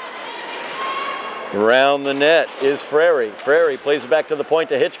 Around the net is Frary. Frary plays it back to the point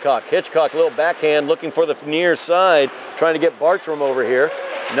to Hitchcock. Hitchcock, little backhand, looking for the near side, trying to get Bartram over here.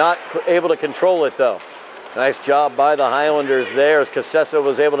 Not able to control it, though. Nice job by the Highlanders there as Casesso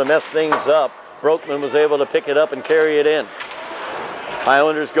was able to mess things up. Broekman was able to pick it up and carry it in.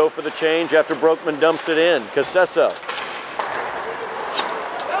 Highlanders go for the change after Broekman dumps it in. Casesso.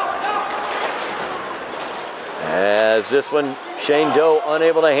 As this one, Shane Doe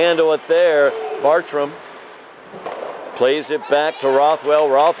unable to handle it there. Bartram plays it back to Rothwell.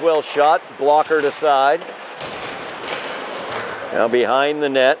 Rothwell shot, blocker to side. Now behind the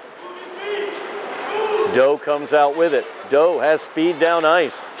net. Doe comes out with it. Doe has speed down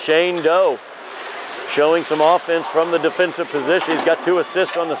ice. Shane Doe showing some offense from the defensive position. He's got 2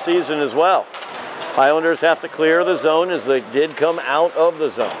 assists on the season as well. Highlanders have to clear the zone as they did come out of the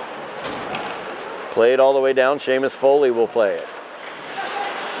zone. Played all the way down. Seamus Foley will play it.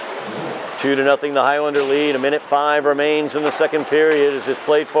 2-0 the Highlander lead. 1:05 remains in the second period as it's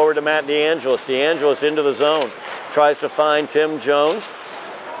played forward to Matt DeAngelis. DeAngelis into the zone. Tries to find Tim Jones.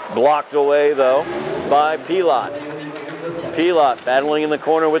 Blocked away, though, by Pilot. Pilot battling in the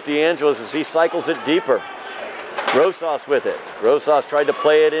corner with DeAngelis as he cycles it deeper. Rosas with it. Rosas tried to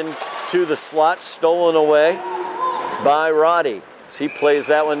play it into the slot, stolen away by Roddy. As he plays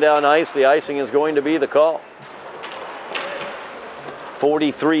that one down ice, the icing is going to be the call.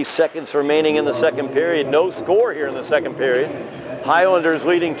 43 seconds remaining in the second period. No score here in the second period. Highlanders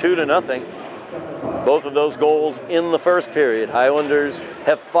leading 2-0. Both of those goals in the first period. Highlanders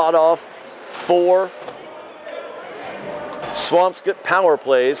have fought off 4 Swampscott power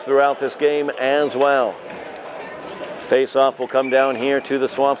plays throughout this game as well. Face-off will come down here to the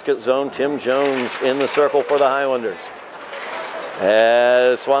Swampscott zone. Tim Jones in the circle for the Highlanders.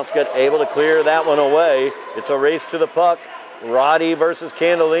 As Swampscott able to clear that one away. It's a race to the puck. Roddy versus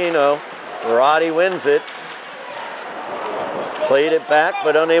Candelino. Roddy wins it. Played it back,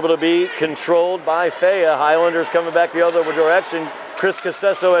 but unable to be controlled by Fea. Highlanders coming back the other direction. Chris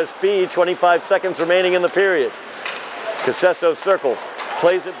Casesso has speed. 25 seconds remaining in the period. Casesso circles.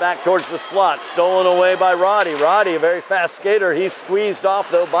 Plays it back towards the slot. Stolen away by Roddy. Roddy, a very fast skater. He's squeezed off,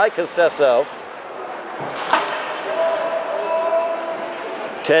 though, by Casesso.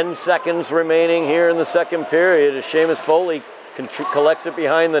 10 seconds remaining here in the second period as Seamus Foley collects it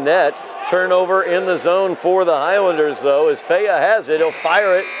behind the net. Turnover in the zone for the Highlanders, though, as Fea has it. He'll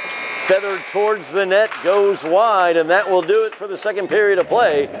fire it. Feathered towards the net, goes wide, and that will do it for the second period of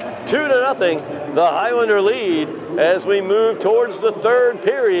play. 2-0, the Highlander lead as we move towards the third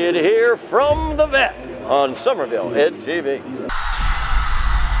period here from the Vet on Somerville Ed TV.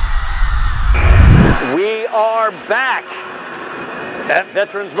 We are back at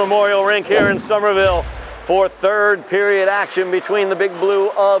Veterans Memorial Rink here in Somerville for third period action between the Big Blue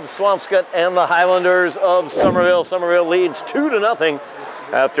of Swampscott and the Highlanders of Somerville. Somerville leads 2-0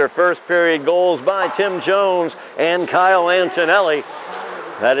 after first period goals by Tim Jones and Kyle Antonelli.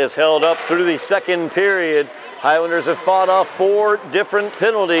 That is held up through the second period. Highlanders have fought off 4 different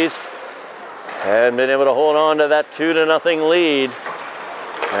penalties and been able to hold on to that 2-0 lead.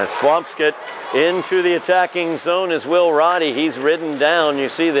 As Swampscott into the attacking zone is Will Roddy. He's ridden down. You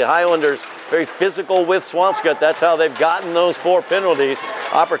see the Highlanders very physical with Swampscott. That's how they've gotten those 4 penalties.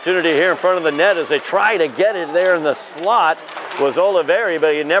 Opportunity here in front of the net as they try to get it there in the slot was Oliveri,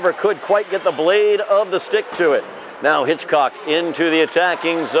 but he never could quite get the blade of the stick to it. Now Hitchcock into the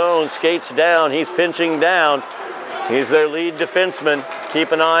attacking zone, skates down, he's pinching down. He's their lead defenseman.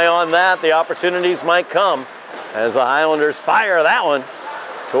 Keep an eye on that. The opportunities might come as the Highlanders fire that one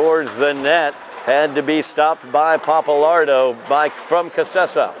towards the net. Had to be stopped by Papalardo from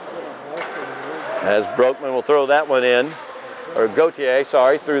Casessa. As Broekman will throw that one in. Or Gauthier,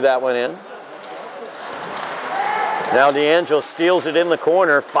 sorry, threw that one in. Now DeAngelo steals it in the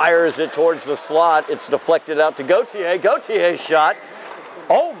corner, fires it towards the slot. It's deflected out to Gauthier. Gauthier's shot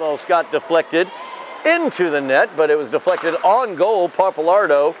almost got deflected into the net, but it was deflected on goal.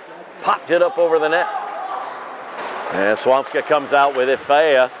 Papalardo popped it up over the net. And Swampscott comes out with it.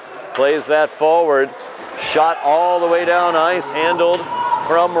 Faya plays that forward. Shot all the way down ice, handled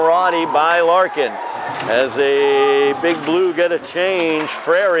from Roddy by Larkin. As a Big Blue get a change,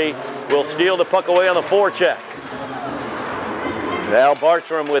 Frary will steal the puck away on the forecheck. Now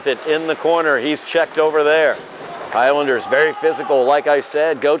Bartram with it in the corner. He's checked over there. Highlanders very physical, like I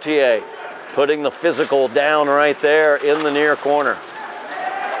said. Gauthier putting the physical down right there in the near corner.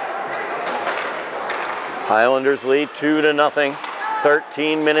 Highlanders lead 2-0.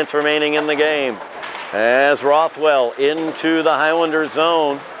 13 minutes remaining in the game. As Rothwell into the Highlander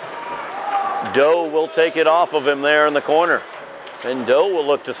zone. Doe will take it off of him there in the corner. And Doe will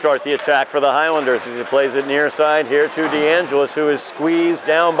look to start the attack for the Highlanders as he plays it near side here to DeAngelis, who is squeezed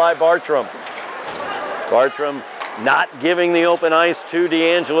down by Bartram. Bartram not giving the open ice to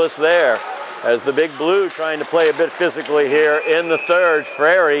DeAngelis there. As the Big Blue trying to play a bit physically here in the third.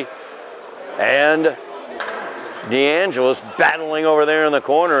 Frary and DeAngelis battling over there in the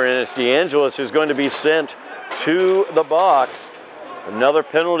corner, and it's DeAngelis who's going to be sent to the box. Another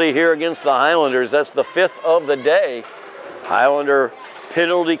penalty here against the Highlanders. That's the 5th of the day. Highlander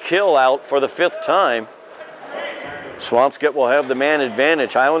penalty kill out for the 5th time. Swampscott will have the man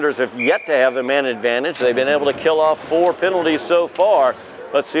advantage. Highlanders have yet to have the man advantage. They've been able to kill off 4 penalties so far.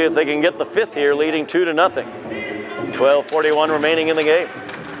 Let's see if they can get the 5th here, leading 2-0. 12:41 remaining in the game.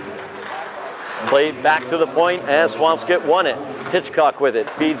 Played back to the point as Swampscott won it. Hitchcock with it,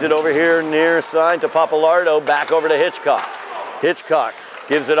 feeds it over here near side to Papalardo, back over to Hitchcock. Hitchcock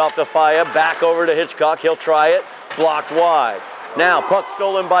gives it off to Faya, back over to Hitchcock. He'll try it, blocked wide. Now puck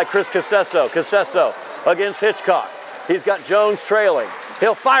stolen by Chris Cassesso. Cassesso against Hitchcock. He's got Jones trailing.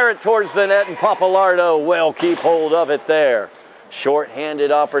 He'll fire it towards the net, and Papalardo will keep hold of it there.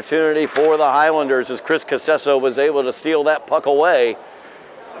 Short-handed opportunity for the Highlanders as Chris Cassesso was able to steal that puck away.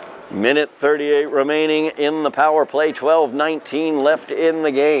 Minute 38 remaining in the power play, 12:19 left in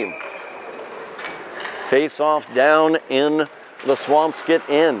the game. Face-off down in the Swampscott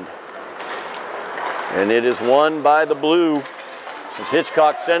end. And it is won by the Blue. As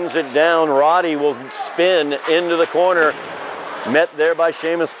Hitchcock sends it down, Roddy will spin into the corner. Met there by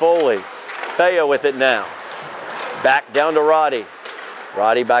Seamus Foley. Faya with it now. Back down to Roddy.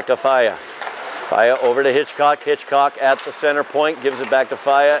 Roddy back to Faya. Faya over to Hitchcock. Hitchcock at the center point. Gives it back to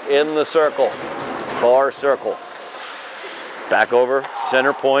Faya in the circle. Far circle. Back over,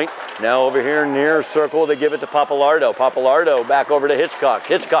 center point. Now over here near circle, they give it to Papalardo. Papalardo back over to Hitchcock.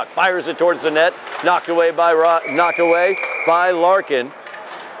 Hitchcock fires it towards the net. Knocked away by Larkin.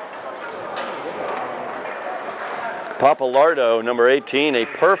 Papalardo, number 18, a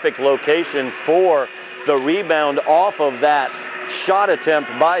perfect location for the rebound off of that shot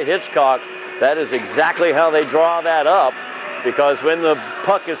attempt by Hitchcock. That is exactly how they draw that up, because when the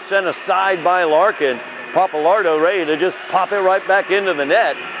puck is sent aside by Larkin, Papalardo ready to just pop it right back into the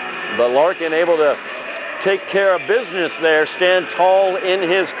net. But Larkin able to take care of business there, stand tall in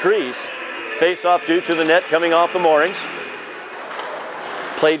his crease. Face off due to the net coming off the moorings.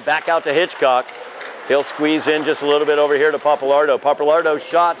 Played back out to Hitchcock. He'll squeeze in just a little bit over here to Papalardo. Papalardo's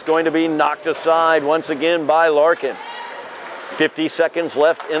shot's going to be knocked aside once again by Larkin. 50 seconds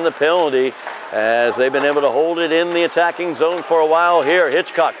left in the penalty as they've been able to hold it in the attacking zone for a while here.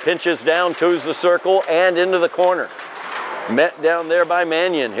 Hitchcock pinches down towards the circle and into the corner. Met down there by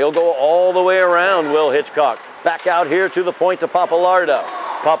Mannion. He'll go all the way around, Will Hitchcock. Back out here to the point to Papalardo.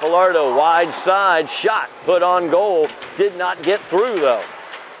 Papalardo, wide side shot, put on goal. Did not get through though.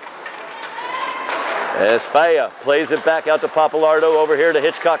 As Faya plays it back out to Papalardo over here to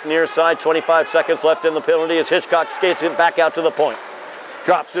Hitchcock near side. 25 seconds left in the penalty as Hitchcock skates it back out to the point.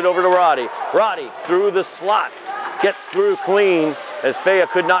 Drops it over to Roddy. Roddy through the slot. Gets through clean as Faya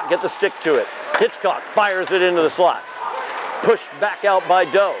could not get the stick to it. Hitchcock fires it into the slot. Pushed back out by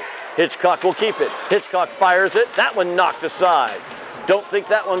Doe. Hitchcock will keep it. Hitchcock fires it. That one knocked aside. Don't think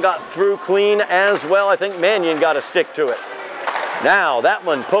that one got through clean as well. I think Mannion got a stick to it. Now that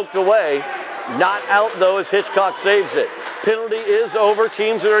one poked away. Not out though as Hitchcock saves it. Penalty is over.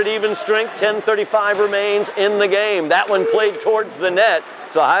 Teams are at even strength. 10:35 remains in the game. That one played towards the net.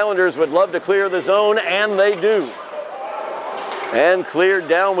 So Highlanders would love to clear the zone, and they do. And cleared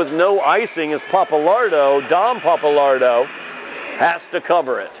down with no icing as Dom Papalardo has to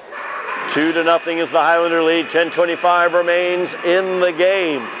cover it. 2-0 is the Highlander lead. 10:25 remains in the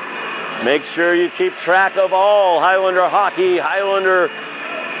game. Make sure you keep track of all Highlander hockey, Highlander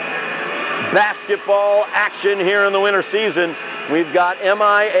basketball action here in the winter season. We've got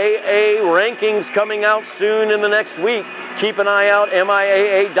MIAA rankings coming out soon in the next week. Keep an eye out,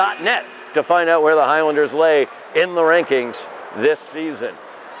 MIAA.net, to find out where the Highlanders lay in the rankings this season.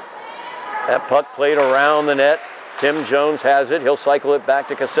 That puck played around the net. Tim Jones has it. He'll cycle it back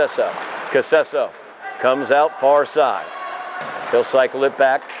to Casesso. Casesso comes out far side. He'll cycle it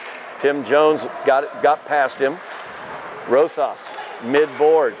back. Tim Jones got past him. Rosas,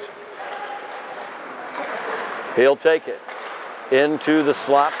 mid-boards. He'll take it into the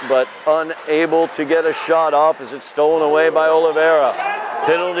slot, but unable to get a shot off as it's stolen away by Oliveira.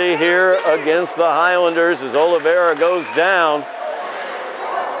 Penalty here against the Highlanders as Oliveira goes down.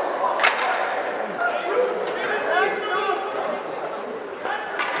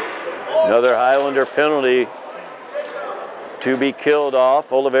 Another Highlander penalty to be killed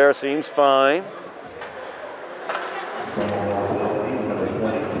off. Oliveira seems fine.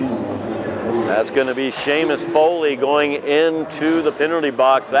 That's going to be Seamus Foley going into the penalty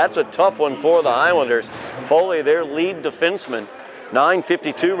box. That's a tough one for the Highlanders. Foley, their lead defenseman.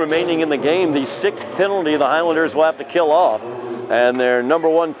 9:52 remaining in the game. The 6th penalty the Highlanders will have to kill off. And their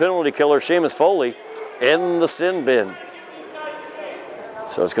 #1 penalty killer, Seamus Foley, in the sin bin.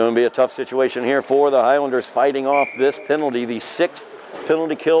 So it's going to be a tough situation here for the Highlanders fighting off this penalty, the 6th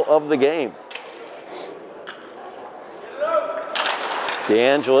penalty kill of the game.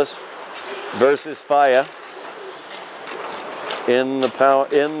 DeAngelis versus Faya in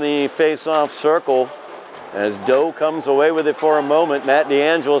the face-off circle as Doe comes away with it for a moment. Matt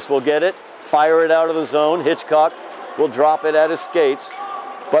DeAngelis will get it, fire it out of the zone. Hitchcock will drop it at his skates,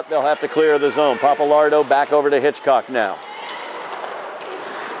 but they'll have to clear the zone. Papalardo back over to Hitchcock now.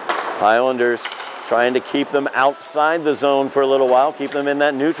 Highlanders trying to keep them outside the zone for a little while, keep them in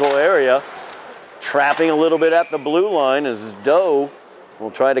that neutral area. Trapping a little bit at the blue line as Doe will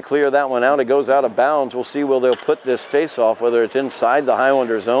try to clear that one out. It goes out of bounds. We'll see where they'll put this face-off, whether it's inside the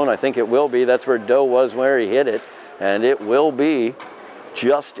Highlander zone. I think it will be. That's where Doe was where he hit it. And it will be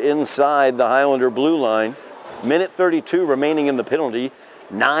just inside the Highlander blue line. Minute 32 remaining in the penalty.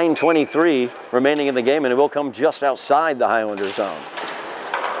 9:23 remaining in the game, and it will come just outside the Highlander zone.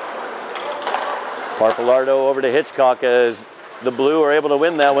 Papalardo over to Hitchcock as the Blue are able to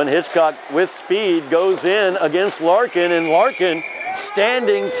win that one. Hitchcock with speed goes in against Larkin, and Larkin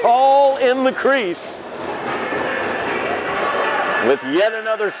standing tall in the crease with yet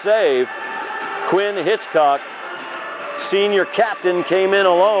another save. Quinn Hitchcock, senior captain, came in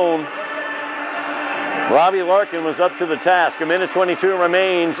alone. Robbie Larkin was up to the task. 1:22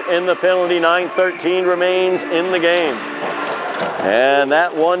 remains in the penalty. 9:13 remains in the game. And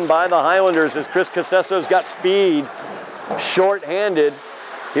that won by the Highlanders as Chris Casesso's got speed. Short-handed,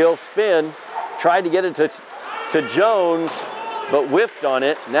 he'll spin, tried to get it to Jones, but whiffed on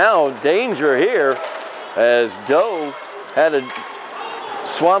it. Now danger here as Doe had a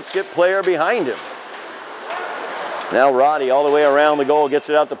Swampscott player behind him. Now Roddy all the way around the goal, gets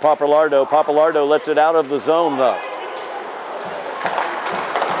it out to Papalardo. Papalardo lets it out of the zone though.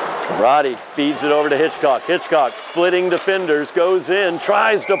 Roddy feeds it over to Hitchcock. Hitchcock splitting defenders, goes in,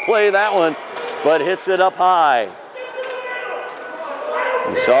 tries to play that one, but hits it up high.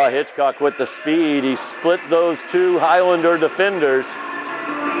 You saw Hitchcock with the speed. He split those two Highlander defenders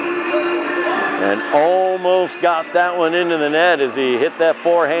and almost got that one into the net as he hit that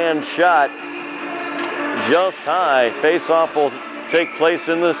forehand shot just high. Face-off will take place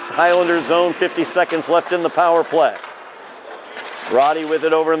in this Highlander zone. 50 seconds left in the power play. Roddy with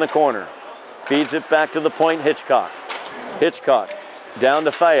it over in the corner. Feeds it back to the point, Hitchcock. Hitchcock down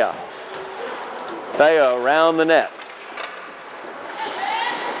to Faya. Faya around the net.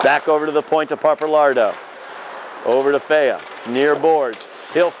 Back over to the point to Papalardo. Over to Faya, near boards.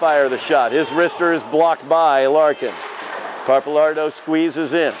 He'll fire the shot. His wrister is blocked by Larkin. Papalardo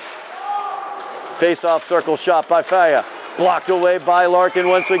squeezes in. Face-off circle shot by Faya. Blocked away by Larkin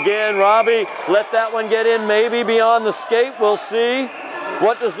once again. Robbie let that one get in, maybe beyond the skate. We'll see.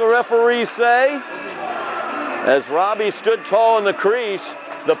 What does the referee say? As Robbie stood tall in the crease,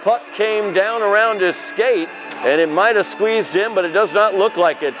 the puck came down around his skate, and it might have squeezed in, but it does not look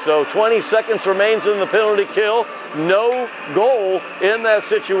like it. So 20 seconds remains in the penalty kill. No goal in that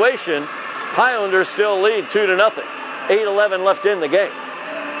situation. Highlanders still lead 2-0. 8:11 left in the game.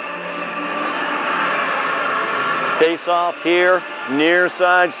 Face off here, near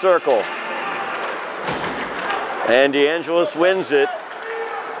side circle. And DeAngelis wins it.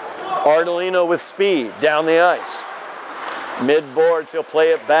 Ardolino with speed down the ice. Mid boards, he'll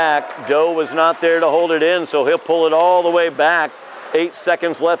play it back. Doe was not there to hold it in, so he'll pull it all the way back. 8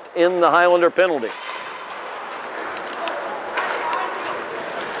 seconds left in the Highlander penalty.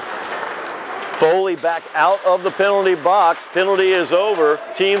 Foley back out of the penalty box. Penalty is over.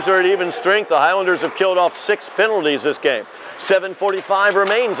 Teams are at even strength. The Highlanders have killed off 6 penalties this game. 7:45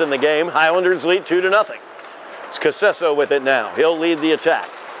 remains in the game. Highlanders lead 2-0. It's Casesso with it now. He'll lead the attack.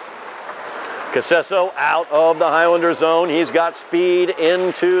 Casesso out of the Highlander zone. He's got speed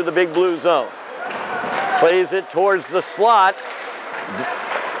into the big blue zone. Plays it towards the slot.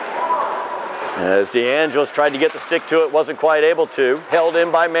 As DeAngelis tried to get the stick to it, wasn't quite able to. Held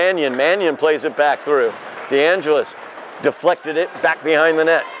in by Mannion. Mannion plays it back through. DeAngelis deflected it back behind the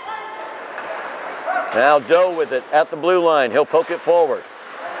net. Now Doe with it at the blue line. He'll poke it forward.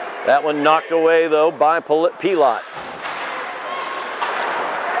 That one knocked away, though, by Pilot.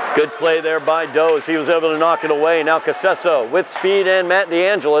 Good play there by Doe as he was able to knock it away. Now Casesso with speed and Matt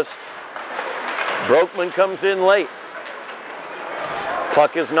DeAngelis. Broekman comes in late.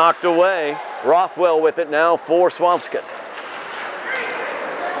 Puck is knocked away. Rothwell with it now for Swampscott.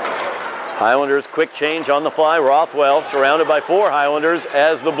 Highlanders quick change on the fly. Rothwell surrounded by 4 Highlanders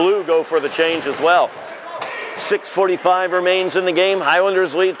as the blue go for the change as well. 6:45 remains in the game.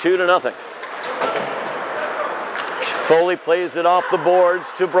 Highlanders lead 2-0. Foley plays it off the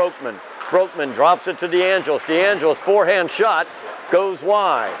boards to Broekman. Broekman drops it to DeAngelis. DeAngelis forehand shot goes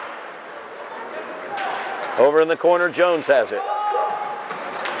wide. Over in the corner, Jones has it.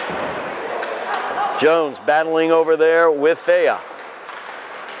 Jones battling over there with Fea.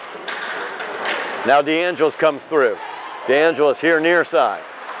 Now DeAngelis comes through. DeAngelis here near side.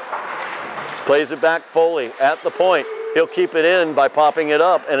 Plays it back, Foley at the point. He'll keep it in by popping it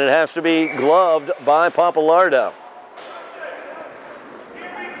up, and it has to be gloved by Papalardo.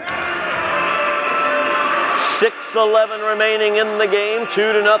 6:11 remaining in the game.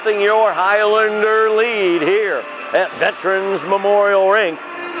 2-0 your Highlander lead here at Veterans Memorial Rink.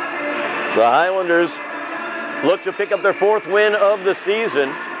 So the Highlanders look to pick up their 4th win of the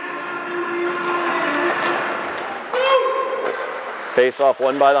season. Face-off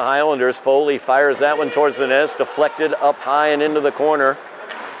won by the Highlanders. Foley fires that one towards the net. It's deflected up high and into the corner.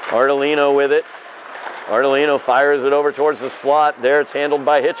 Ardolino with it. Ardolino fires it over towards the slot. There it's handled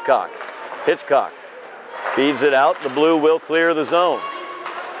by Hitchcock. Hitchcock feeds it out. The blue will clear the zone.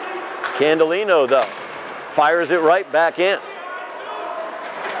 Candelino, though, fires it right back in.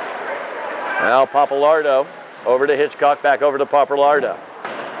 Now Papalardo over to Hitchcock, back over to Papalardo.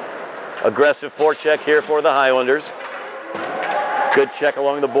 Aggressive forecheck here for the Highlanders. Good check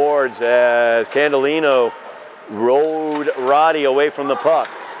along the boards as Candelino rode Roddy away from the puck.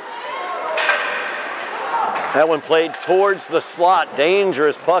 That one played towards the slot.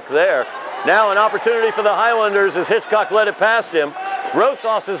 Dangerous puck there. Now an opportunity for the Highlanders as Hitchcock led it past him.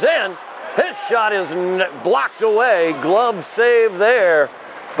 Rosas is in. His shot is blocked away. Glove save there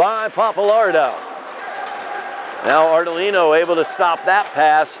by Papalardo. Now Ardolino able to stop that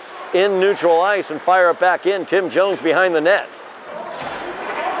pass in neutral ice and fire it back in. Tim Jones behind the net.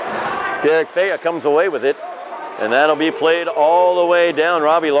 Derek Fea comes away with it, and that'll be played all the way down.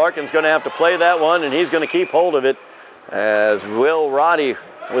 Robbie Larkin's going to have to play that one, and he's going to keep hold of it as Will Roddy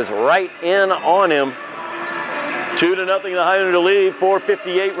was right in on him. 2-0 the Highlander lead,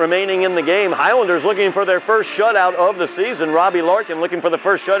 4:58 remaining in the game. Highlanders looking for their first shutout of the season. Robbie Larkin looking for the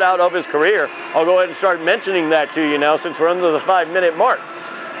first shutout of his career. I'll go ahead and start mentioning that to you now since we're under the 5-minute mark.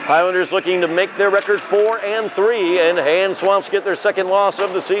 Highlanders looking to make their record 4-3 and hand Swampscott their 2nd loss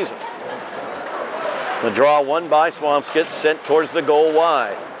of the season. The draw won by Swampscott, sent towards the goal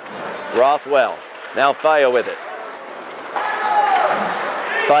wide. Rothwell, now Fea with it.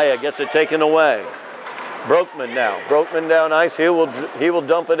 Fea gets it taken away. Broekman now. Broekman down ice. He will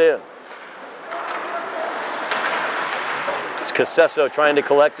dump it in. It's Casesso trying to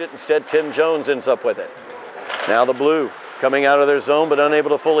collect it. Instead, Tim Jones ends up with it. Now the blue coming out of their zone, but unable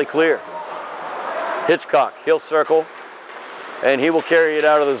to fully clear. Hitchcock, he'll circle, and he will carry it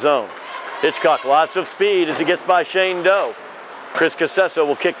out of the zone. Hitchcock, lots of speed as he gets by Shane Doe. Chris Casesso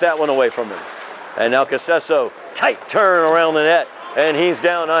will kick that one away from him. And now Casesso, tight turn around the net, and he's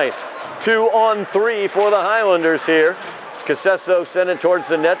down ice. 2-on-3 for the Highlanders here. Casesso sent it towards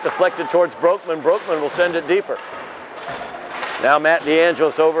the net, deflected towards Broekman. Broekman will send it deeper. Now Matt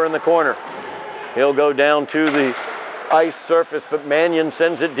DeAngelis over in the corner. He'll go down to the ice surface, but Mannion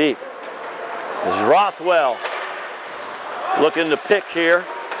sends it deep. This is Rothwell looking to pick here.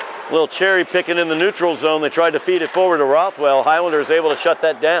 A little cherry picking in the neutral zone. They tried to feed it forward to Rothwell. Highlanders able to shut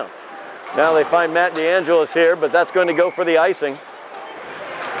that down. Now they find Matt DeAngelis here, but that's going to go for the icing.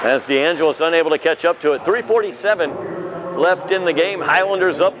 As DeAngelis unable to catch up to it. 3:47 left in the game.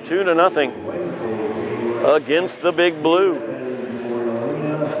 Highlanders up 2-0 against the Big Blue.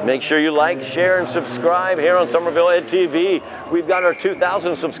 Make sure you like, share, and subscribe here on Somerville Ed TV. We've got our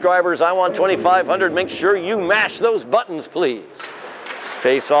 2,000 subscribers. I want 2,500. Make sure you mash those buttons, please.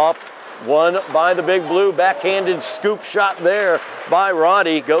 Face off, won by the Big Blue. Backhanded scoop shot there by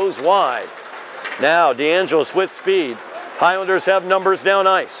Roddy. Goes wide. Now DeAngelis with speed. Highlanders have numbers down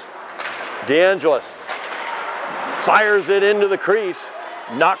ice. DeAngelis fires it into the crease.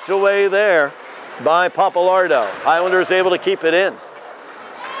 Knocked away there by Papalardo. Highlanders able to keep it in.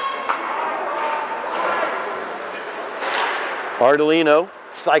 Ardolino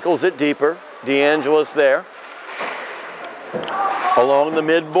cycles it deeper. DeAngelis there. Along the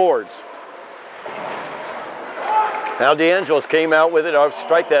mid boards. Now DeAngelis came out with it.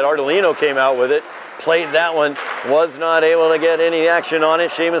 Strike that. Ardolino came out with it. Played that one. Was not able to get any action on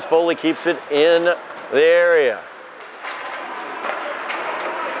it. Seamus Foley keeps it in the area.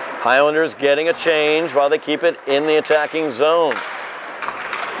 Highlanders getting a change while they keep it in the attacking zone.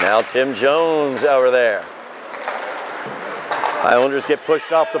 Now Tim Jones over there. Highlanders get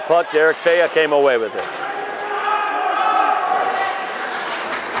pushed off the puck. Derek Fea came away with it.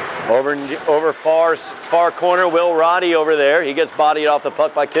 Over far corner, Will Roddy over there. He gets bodied off the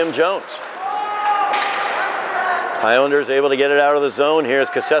puck by Tim Jones. Highlanders able to get it out of the zone here as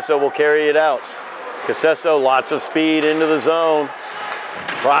Casesso will carry it out. Casesso, lots of speed into the zone.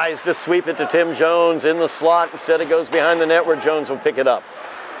 Tries to sweep it to Tim Jones in the slot. Instead it goes behind the net where Jones will pick it up.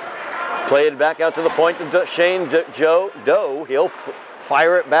 Play it back out to the point to Shane Doe. He'll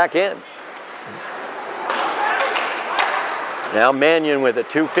fire it back in. Now Mannion with it.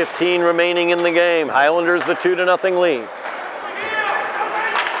 2:15 remaining in the game. Highlanders the 2-0 lead.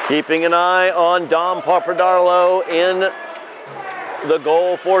 Keeping an eye on Dom Papalardo in the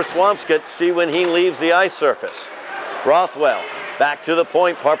goal for Swampscott. See when he leaves the ice surface. Rothwell back to the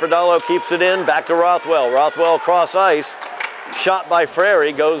point. Papalardo keeps it in. Back to Rothwell. Rothwell cross ice. Shot by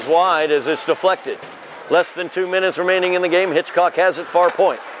Frary goes wide as it's deflected. Less than 2 minutes remaining in the game. Hitchcock has it far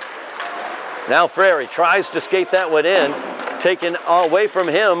point. Now Frary tries to skate that one in. Taken away from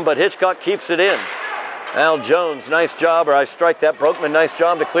him, but Hitchcock keeps it in. Al Jones, nice job, or I strike that. Broekman, nice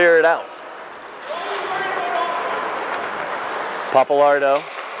job to clear it out. Papalardo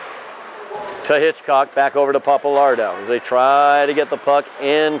to Hitchcock, back over to Papalardo as they try to get the puck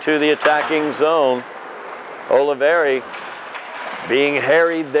into the attacking zone. Oliveri being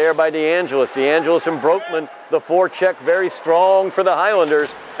harried there by DeAngelis. DeAngelis and Broekman, the forecheck very strong for the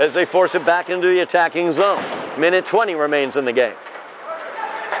Highlanders as they force it back into the attacking zone. Minute 20 remains in the game.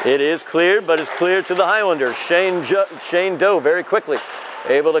 It is cleared, but it's cleared to the Highlanders. Shane Doe very quickly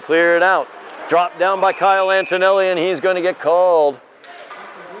able to clear it out. Dropped down by Kyle Antonelli, and he's going to get called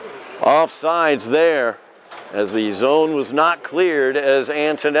offsides there as the zone was not cleared as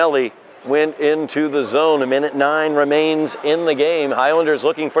Antonelli went into the zone. A minute 9 remains in the game. Highlanders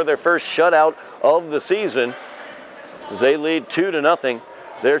looking for their first shutout of the season as they lead 2-0.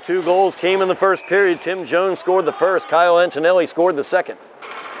 Their 2 goals came in the first period. Tim Jones scored the first. Kyle Antonelli scored the second.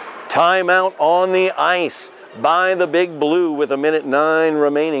 Timeout on the ice by the Big Blue with a minute 9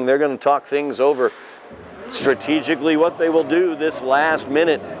 remaining. They're going to talk things over strategically what they will do this last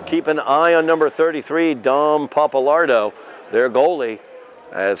minute. Keep an eye on number 33, Dom Papalardo, their goalie,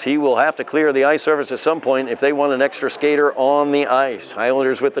 as he will have to clear the ice surface at some point if they want an extra skater on the ice.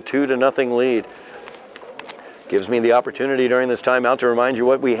 Highlanders with the 2-0 lead. Gives me the opportunity during this timeout to remind you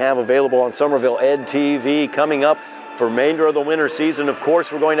what we have available on Somerville Ed TV coming up for remainder of the winter season. Of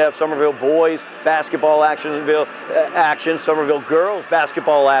course, we're going to have Somerville boys basketball action, Somerville girls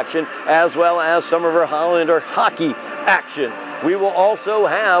basketball action, as well as Somerville Highlander hockey action. We will also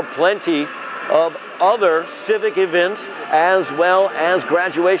have plenty of other civic events as well as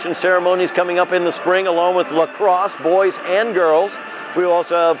graduation ceremonies coming up in the spring, along with lacrosse, boys and girls. We will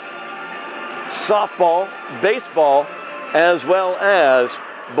also have softball, baseball, as well as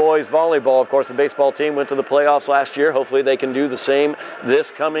boys volleyball. Of course, the baseball team went to the playoffs last year. Hopefully they can do the same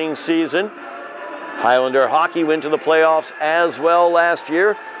this coming season. Highlander hockey went to the playoffs as well last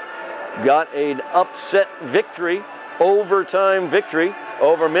year. Got an upset victory, overtime victory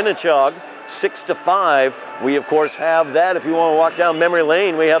over Minnechaug, 6-5. We, of course, have that. If you want to walk down memory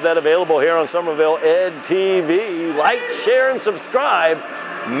lane, we have that available here on Somerville Ed TV. Like, share, and subscribe.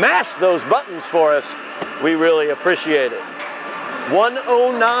 Mash those buttons for us. We really appreciate it.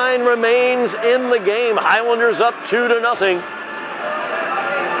 1:09 remains in the game. Highlanders up 2-0.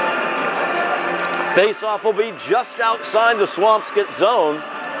 Face-off will be just outside the Swampscott zone.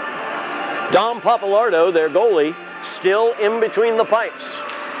 Dom Papalardo, their goalie, still in between the pipes.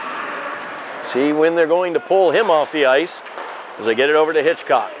 See when they're going to pull him off the ice as they get it over to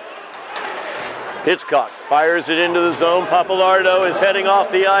Hitchcock. Hitchcock fires it into the zone. Papalardo is heading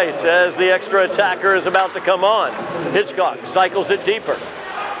off the ice as the extra attacker is about to come on. Hitchcock cycles it deeper.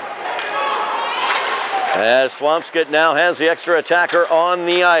 As Swampscott now has the extra attacker on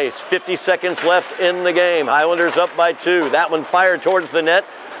the ice. 50 seconds left in the game. Highlanders up by 2. That one fired towards the net,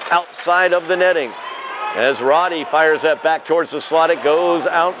 outside of the netting. As Roddy fires that back towards the slot, it goes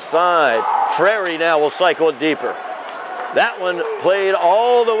outside. Frary now will cycle it deeper. That one played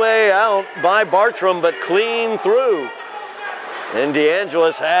all the way out by Bartram, but clean through. And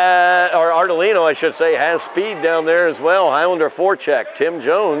Ardolino, I should say, has speed down there as well. Highlander forecheck. Tim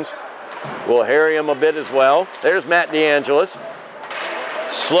Jones will harry him a bit as well. There's Matt DeAngelis,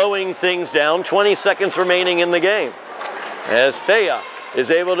 slowing things down. 20 seconds remaining in the game. As Fea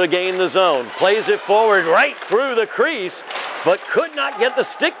is able to gain the zone, plays it forward right through the crease, but could not get the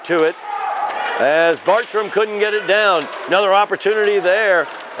stick to it, as Bartram couldn't get it down. Another opportunity there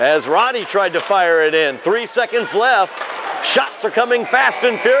as Roddy tried to fire it in. 3 seconds left. Shots are coming fast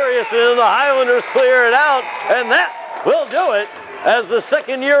and furious, and the Highlanders clear it out, and that will do it. As the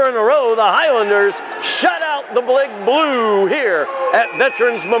second year in a row, the Highlanders shut out the Big Blue here at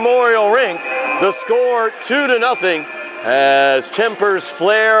Veterans Memorial Rink. The score 2-0 as tempers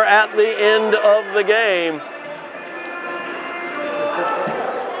flare at the end of the game.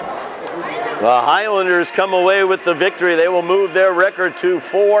 The Highlanders come away with the victory. They will move their record to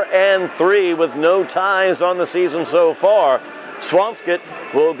 4-3 with no ties on the season so far. Swampscott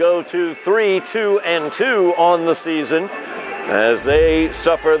will go to 3-2-2 on the season as they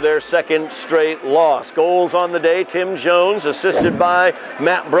suffer their second straight loss. Goals on the day, Tim Jones assisted by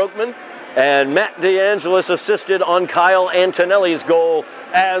Matt Broekman, and Matt DeAngelis assisted on Kyle Antonelli's goal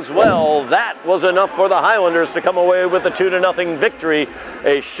as well. That was enough for the Highlanders to come away with a 2-0 victory.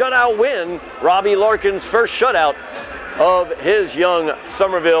 A shutout win, Robbie Larkin's first shutout of his young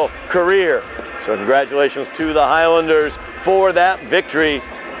Somerville career. So congratulations to the Highlanders for that victory.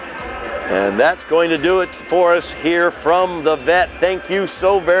 And that's going to do it for us here from the Vet. Thank you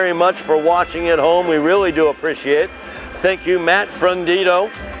so very much for watching at home. We really do appreciate it. Thank you, Matt Frundudo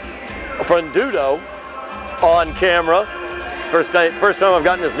on camera. First time I've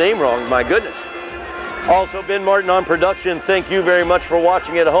gotten his name wrong, my goodness. Also, Ben Martin on production. Thank you very much for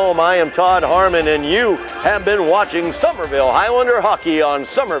watching at home. I am Todd Harmon, and you have been watching Somerville Highlander Hockey on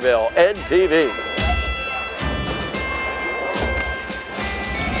Somerville Ed TV.